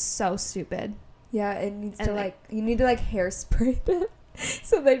like I look so stupid. Yeah, it needs to like, you need to like hairspray them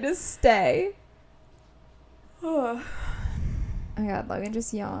so they just stay. Oh my God, Logan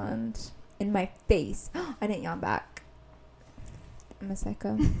just yawned in my face. I didn't yawn back. I'm a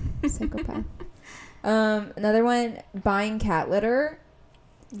psychopath. Another one, buying cat litter.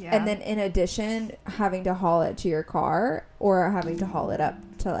 Yeah. And then in addition, having to haul it to your car or having to haul it up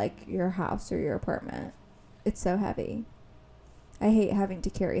to like your house or your apartment. It's so heavy. I hate having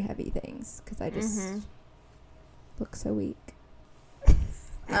to carry heavy things because I just look so weak.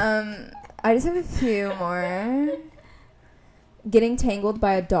 I just have a few more. Getting tangled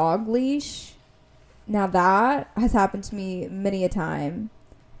by a dog leash. Now that has happened to me many a time.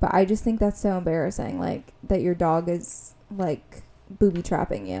 But I just think that's so embarrassing, like, that your dog is, like, booby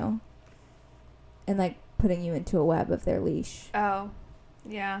trapping you. And, like, putting you into a web of their leash. Oh,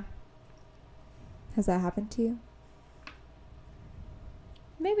 yeah. Has that happened to you?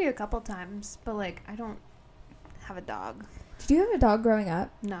 Maybe a couple times, but, like, I don't have a dog. Did you have a dog growing up?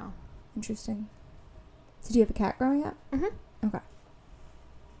 No. Interesting. Did you have a cat growing up? Mm-hmm. Okay.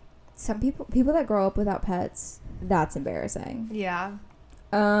 Some people that grow up without pets, that's embarrassing. Yeah.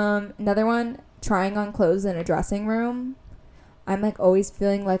 Another one, trying on clothes in a dressing room. I'm like always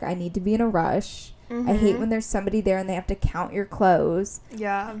feeling like I need to be in a rush. I hate when there's somebody there and they have to count your clothes.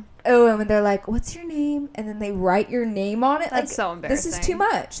 Yeah. Oh, and when they're like, "What's your name?" and then they write your name on it. That's like, so embarrassing. This is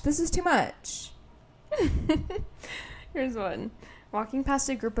too much. Here's one. Walking past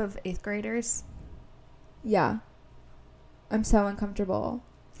a group of 8th graders. Yeah. I'm so uncomfortable.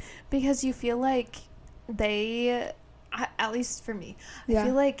 Because you feel like they, at least for me, I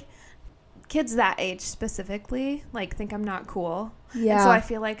feel like kids that age specifically, like, think I'm not cool. Yeah. And so I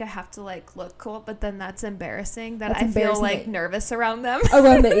feel like I have to, like, look cool, but then that's embarrassing that I feel, like, nervous around them.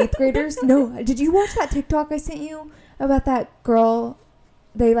 Around the 8th graders? No. Did you watch that TikTok I sent you about that girl?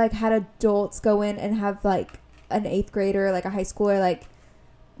 They, like, had adults go in and have, like, an 8th grader, like, a high schooler,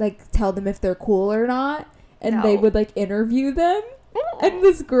 like tell them if they're cool or not. And they would, like, interview them. And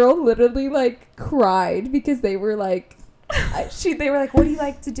this girl literally, like, cried because they were, like, they were like, "What do you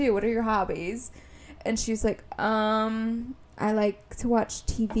like to do? What are your hobbies?" And she's like, I like to watch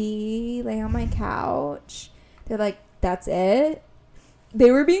TV, lay on my couch. They're like, "That's it?" They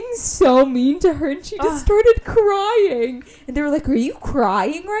were being so mean to her, and she just started crying. And they were like, "Are you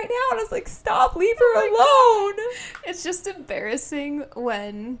crying right now?" And I was like, "Stop, leave her alone." It's just embarrassing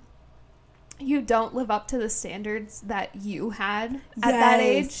when you don't live up to the standards that you had at that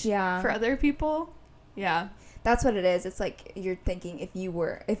age for other people. Yeah. That's what it is. It's like you're thinking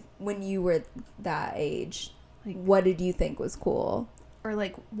when you were that age, like, what did you think was cool? Or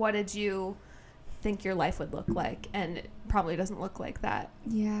like, what did you think your life would look like? And it probably doesn't look like that.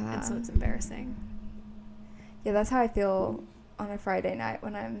 Yeah. And so it's embarrassing. Yeah, that's how I feel on a Friday night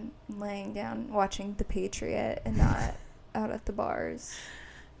when I'm laying down watching The Patriot and not out at the bars.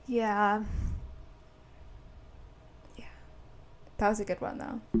 Yeah. Yeah. That was a good one,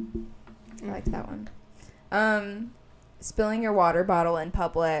 though. I liked that one. Spilling your water bottle in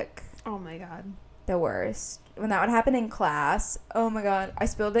public. Oh my God. The worst. When that would happen in class, oh my God. I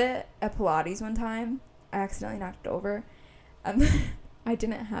spilled it at Pilates one time. I accidentally knocked it over. I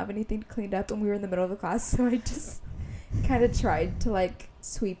didn't have anything cleaned up and we were in the middle of the class, so I just kind of tried to, like,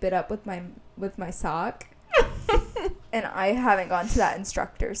 sweep it up with my sock. And I haven't gone to that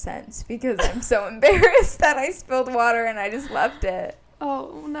instructor since because I'm so embarrassed that I spilled water and I just left it.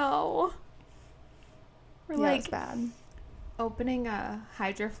 Oh no. Or yeah, it's bad. opening a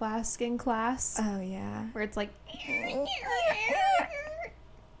Hydro Flask in class. Oh, yeah. Where it's like...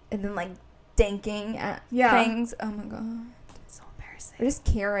 And then, like, dinking at things. Oh, my God. It's so embarrassing. Or just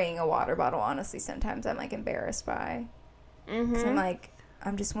carrying a water bottle, honestly, sometimes I'm, like, embarrassed by. Because I'm, like,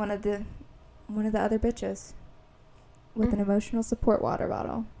 I'm just one of the other bitches with an emotional support water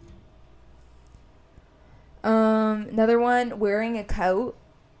bottle. Another one, wearing a coat,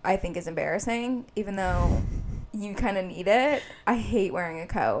 I think is embarrassing, even though you kind of need it. I hate wearing a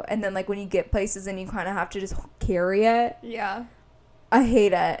coat. And then, like, when you get places and you kind of have to just carry it. Yeah. I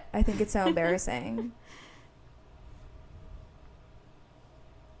hate it. I think it's so embarrassing.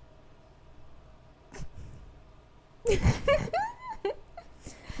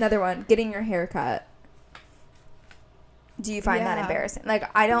 Another one, getting your hair cut. Do you find that embarrassing? Like,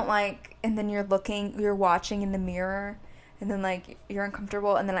 I don't like, and then you're watching in the mirror, and then, like, you're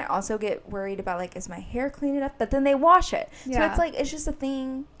uncomfortable, and then I also get worried about, like, is my hair clean enough? But then they wash it. Yeah. So it's, like, it's just a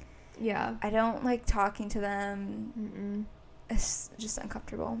thing. Yeah. I don't like talking to them. Mm-mm. It's just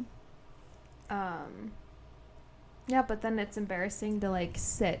uncomfortable. Yeah, but then it's embarrassing to, like,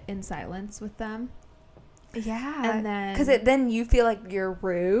 sit in silence with them. Yeah. And then... Because then you feel like you're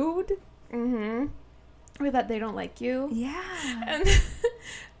rude. Mm-hmm. Or that they don't like you. Yeah.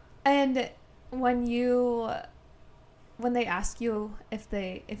 And when they ask you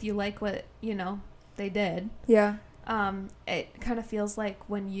if you like what, you know, they did. Yeah. It kind of feels like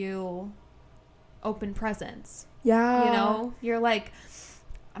when you open presents. Yeah. You know, you're like,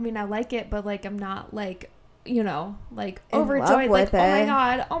 I mean, I like it, but, like, I'm not, like, you know, like, overjoyed, like,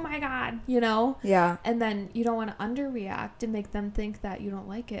 oh my god, you know? Yeah. And then you don't want to underreact and make them think that you don't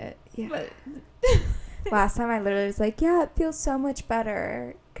like it. Yeah. But last time I literally was like, yeah, it feels so much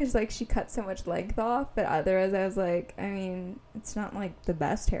better. Because, like, she cut so much length off. But otherwise, I was like, I mean, it's not, like, the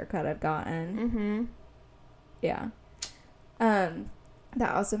best haircut I've gotten. Mm-hmm. Yeah.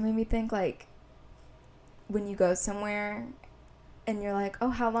 That also made me think, like, when you go somewhere and you're like, oh,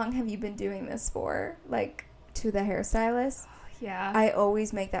 how long have you been doing this for? Like, to the hairstylist. Yeah. I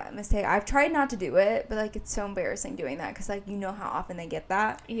always make that mistake. I've tried not to do it, but, like, it's so embarrassing doing that because, like, you know how often they get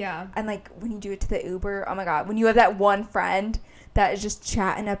that. Yeah. And, like, when you do it to the Uber, oh, my God. When you have that one friend that is just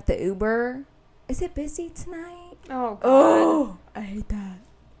chatting up the Uber. Is it busy tonight? Oh, God. Oh, I hate that.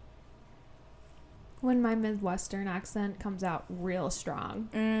 When my Midwestern accent comes out real strong.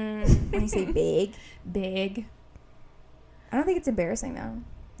 When you say big. Big. I don't think it's embarrassing, though.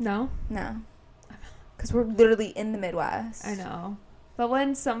 No? No. Because we're literally in the Midwest. I know. But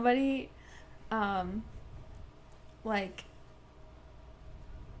when somebody, like,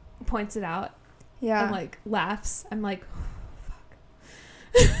 points it out. Yeah. And, like, laughs, I'm like, oh,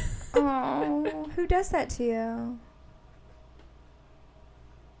 fuck. Oh, who does that to you?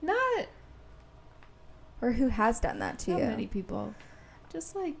 Not. Or who has done that to you? Not many people.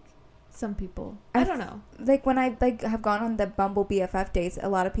 Just, like, some people. I don't know. Like, when I, like, have gone on the Bumble BFF dates, a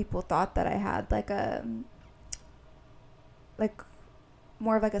lot of people thought that I had, like,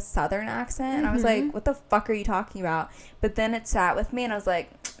 more of, like, a Southern accent. And I was like, what the fuck are you talking about? But then it sat with me, and I was like,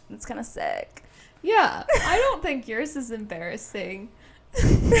 it's kind of sick. Yeah. I don't think yours is embarrassing.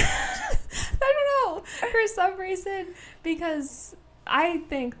 I don't know. For some reason, because I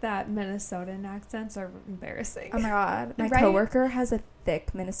think that Minnesotan accents are embarrassing. Oh, my God. My right? coworker has a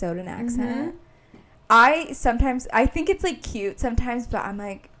thick Minnesotan accent. I think it's, like, cute sometimes, but I'm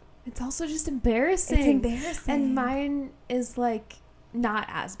like... It's also just embarrassing. It's embarrassing. And mine is, like, not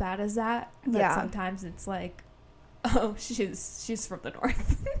as bad as that. But sometimes it's like, oh, she's from the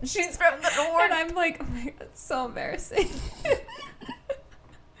north. She's from the north. And I'm like, oh, my God, it's so embarrassing.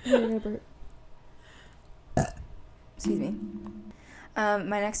 Excuse me.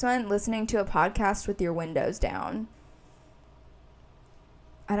 My next one, listening to a podcast with your windows down.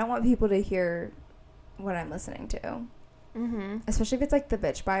 I don't want people to hear what I'm listening to. Mm-hmm. Especially if it's like the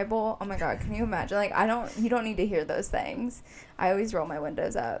bitch Bible. Oh my God, can you imagine? Like, you don't need to hear those things. I always roll my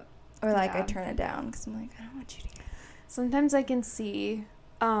windows up. Or like I turn it down because I'm like, I don't want you to hear that. Sometimes I can see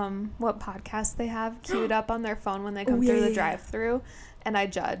what podcasts they have queued up on their phone when they come through the drive-thru, and I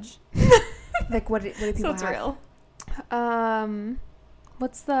judge. Like, what do people so it's have? real.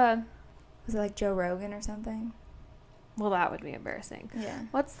 Was it like Joe Rogan or something? Well, that would be embarrassing. Yeah.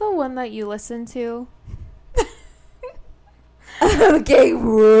 What's the one that you listen to? Okay,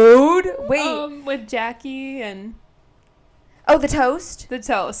 rude. Wait. With Jackie and... Oh, The Toast? The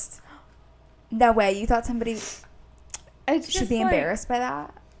Toast. No way. You thought somebody should be embarrassed by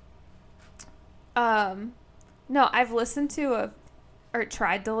that? No, I've listened to or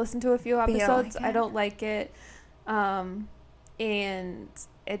tried to listen to a few episodes. Like I don't like it. And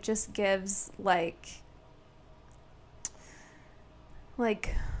it just gives, like...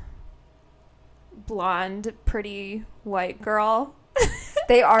 like blonde, pretty white girl.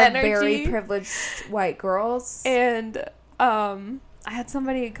 They are energy. very privileged white girls. And I had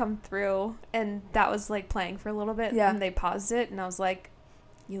somebody come through, and that was like playing for a little bit. Yeah. And they paused it, and I was like,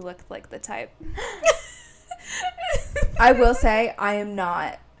 "You look like the type." I will say I am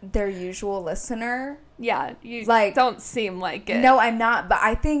not their usual listener. Yeah, you Like, don't seem like it. No, I'm not, but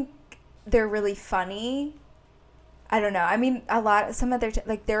I think they're really funny. I don't know. I mean, some of their,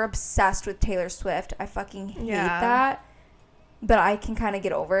 like, they're obsessed with Taylor Swift. I fucking hate that. But I can kind of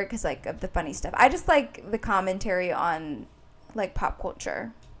get over it because, like, of the funny stuff. I just like the commentary on, like, pop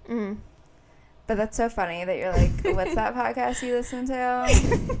culture. Mm. But that's so funny that you're like, what's that podcast you listen to?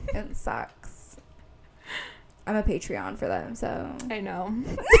 It sucks. I'm a Patreon for them, so. I know.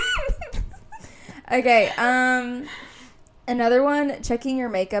 Okay, another one, checking your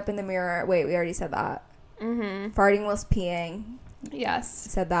makeup in the mirror. Wait, we already said that. Mm-hmm. Farting whilst peeing. Yes.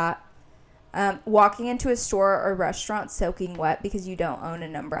 Said that. Walking into a store or restaurant soaking wet because you don't own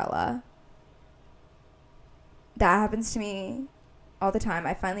an umbrella. That happens to me all the time.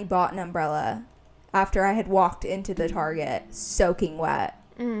 I finally bought an umbrella after I had walked into the Target soaking wet.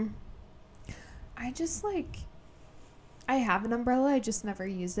 I just, like, I have an umbrella. I just never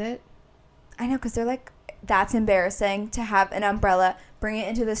use it. I know, because they're like, that's embarrassing to have an umbrella, bring it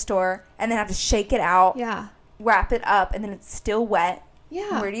into the store, and then have to shake it out, Yeah. wrap it up, and then it's still wet.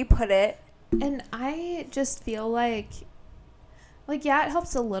 Yeah. Where do you put it? And I just feel like, yeah, it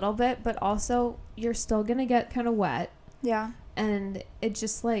helps a little bit, but also you're still going to get kind of wet. Yeah. And it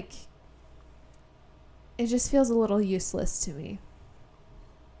just, like, it just feels a little useless to me.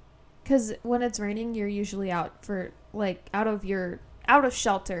 Because when it's raining, you're usually out for, like, out of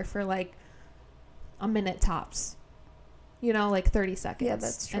shelter for, like, a minute tops. You know, like 30 seconds. Yeah,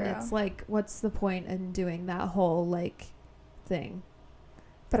 that's true. And it's like, what's the point in doing that whole, like, thing?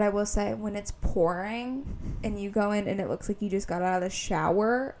 But I will say, when it's pouring and you go in and it looks like you just got out of the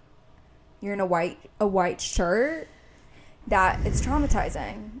shower, you're in a white shirt, that it's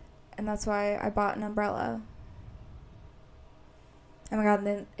traumatizing. And that's why I bought an umbrella. Oh my god, and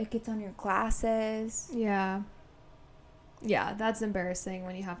then it gets on your glasses. Yeah. Yeah, that's embarrassing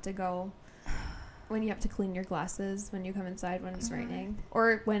when you have to clean your glasses when you come inside when it's raining.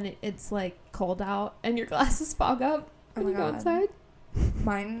 Or when it's, like, cold out and your glasses fog up when you go inside.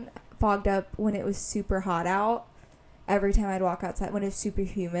 Mine fogged up when it was super hot out. Every time I'd walk outside, when it was super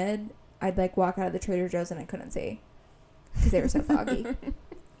humid, I'd, like, walk out of the Trader Joe's and I couldn't see. Because they were so foggy.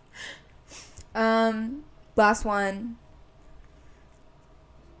 Last one.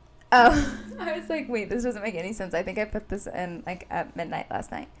 Oh, I was like, wait, this doesn't make any sense. I think I put this in, like, at midnight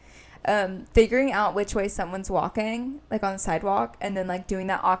last night. Figuring out which way someone's walking, like, on the sidewalk, and then, like, doing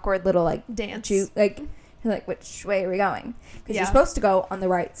that awkward little, like, dance. you're like, which way are we going? Because you're supposed to go on the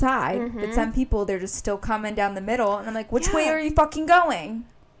right side, but some people, they're just still coming down the middle, and I'm like, which way are you fucking going?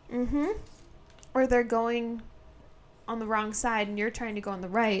 Or they're going on the wrong side, and you're trying to go on the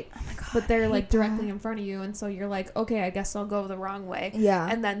right, oh my God, but they're, like, directly in front of you, and so you're like, okay, I guess I'll go the wrong way. Yeah.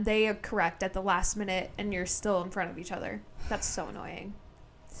 And then they correct at the last minute, and you're still in front of each other. That's so annoying.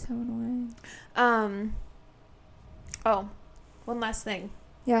 So annoying. Oh, one last thing.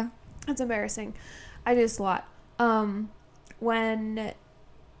 Yeah. It's embarrassing. I do this a lot. When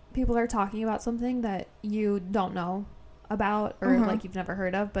people are talking about something that you don't know about or like you've never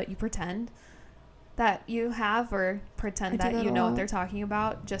heard of, but you pretend that you have, or pretend that you know what they're talking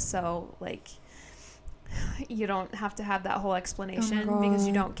about, just so, like, you don't have to have that whole explanation because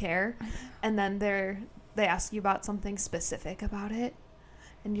you don't care. And then they ask you about something specific about it,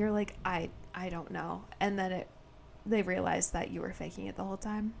 and you're like, I don't know. And then they realize that you were faking it the whole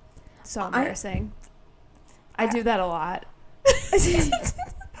time. So embarrassing. I do that a lot.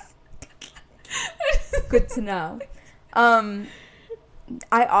 Good to know.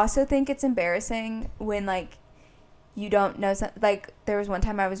 I also think it's embarrassing when, like, you don't know like, there was one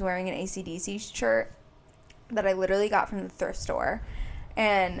time I was wearing an AC/DC shirt that I literally got from the thrift store,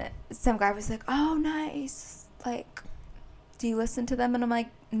 and some guy was like, oh, nice, like, do you listen to them? And I'm like,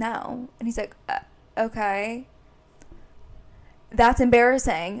 no. And he's like, okay. That's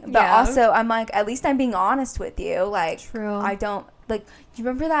embarrassing. But also, I'm like, at least I'm being honest with you. Like, true. I don't, like, you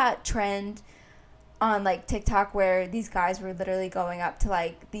remember that trend on, like, TikTok where these guys were literally going up to,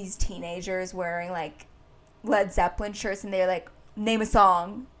 like, these teenagers wearing, like, Led Zeppelin shirts, and they're like, name a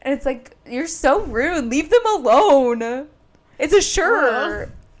song. And it's like, you're so rude. Leave them alone. It's a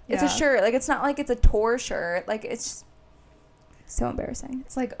shirt. It's a shirt. Like, it's not like it's a tour shirt. Like, it's just so embarrassing.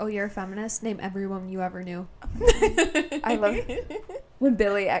 It's like, oh, you're a feminist? Name every woman you ever knew. I love when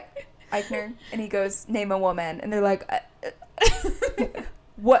Billy Eichner, and he goes, name a woman. And they're like,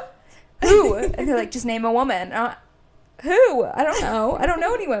 What? Who? And they're like, just name a woman. Who? I don't know. I don't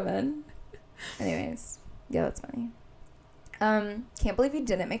know any women. Anyways, yeah, that's funny. Can't believe you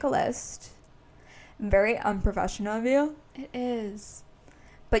didn't make a list. Very unprofessional of you. It is.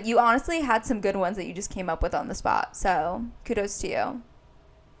 But you honestly had some good ones that you just came up with on the spot. So kudos to you.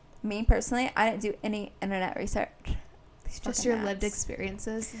 Me personally, I didn't do any internet research. Just your lived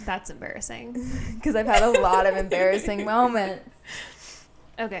experiences. That's embarrassing. Because I've had a lot of embarrassing moments.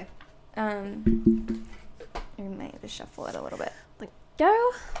 Okay. You might have to shuffle it a little bit. Like,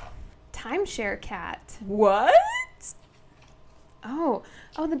 go. Timeshare cat. What? Oh,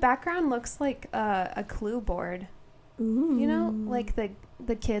 the background looks like a clue board. Ooh. You know, like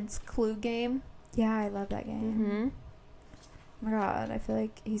the kids' clue game. Yeah, I love that game. Mm-hmm. Oh my god, I feel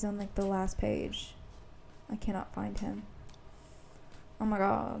like he's on like the last page. I cannot find him. Oh my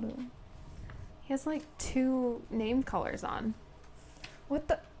god. He has like 2 name colors on. What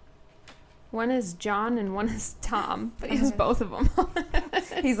the? One is John and one is Tom, but he has both of them on.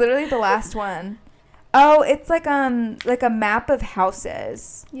 He's literally the last one. Oh, it's like a map of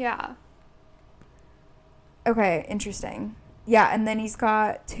houses. Yeah. Okay, interesting. Yeah, and then he's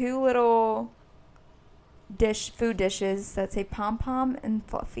got 2 little food dishes that say Pom Pom and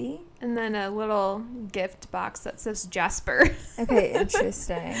Fluffy. And then a little gift box that says Jasper. Okay,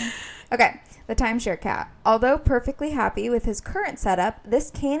 interesting. Okay, the timeshare cat. Although perfectly happy with his current setup, this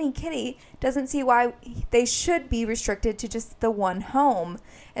canny kitty doesn't see why they should be restricted to just the one home.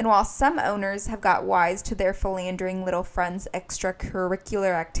 And while some owners have got wise to their philandering little friends'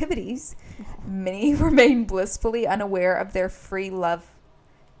 extracurricular activities, many remain blissfully unaware of their free love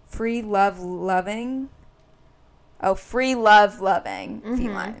loving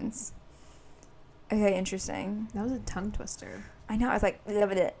felines. Okay, interesting. That was a tongue twister. I know. I was like,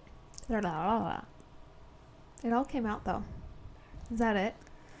 love it. It all came out though. Is that it?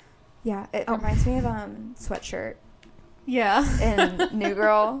 Yeah, it reminds me of Sweatshirt Yeah. and New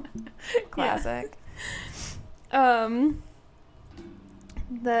Girl. Classic. The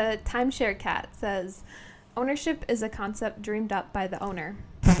timeshare cat says, ownership is a concept dreamed up by the owner.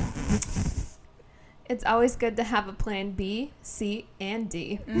 It's always good to have a plan B, C, and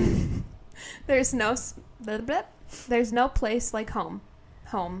D. There's no place like home.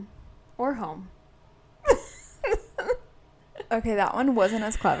 Home. Or home. Okay, that one wasn't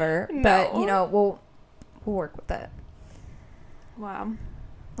as clever, No. but you know, we'll work with it. Wow.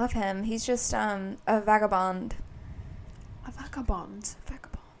 Love him. He's just a vagabond. A vagabond.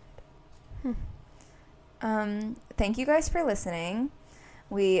 Thank you guys for listening.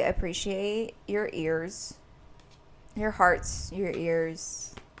 We appreciate your ears, your hearts, your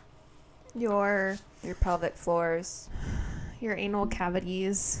ears, Your pelvic floors, your anal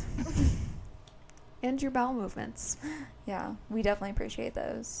cavities. And your bowel movements. Yeah, we definitely appreciate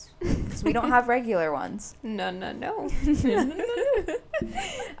those. Because we don't have regular ones. No.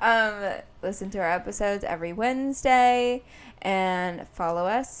 Listen to our episodes every Wednesday. And follow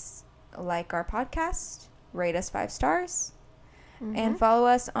us, like our podcast, rate us 5 stars. Mm-hmm. And follow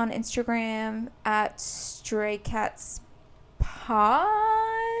us on Instagram at Stray Cats Podcast.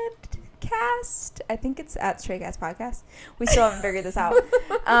 I think it's at Stray Cats Podcast. We still haven't figured this out.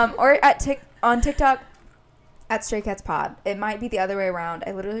 Or on TikTok at Stray Cats Pod. It might be the other way around.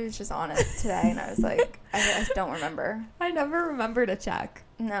 I literally was just on it today, and I was like, I don't remember. I never remember to check.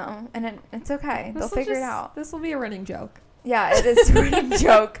 No, and it's okay. They'll figure it out. This will be a running joke. Yeah, it is a running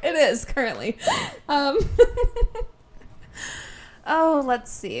joke. It is currently. Oh,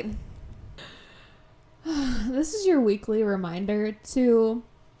 let's see. This is your weekly reminder to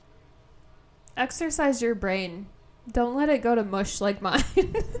exercise your brain. Don't let it go to mush like mine.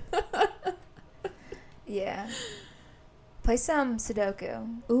 Yeah. Play some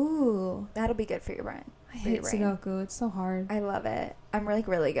Sudoku. Ooh. That'll be good for your brain. I hate Sudoku. It's so hard. I love it. I'm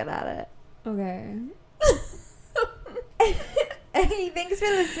really good at it. Okay. Hey, thanks for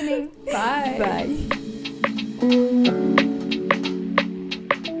listening. Bye. Bye.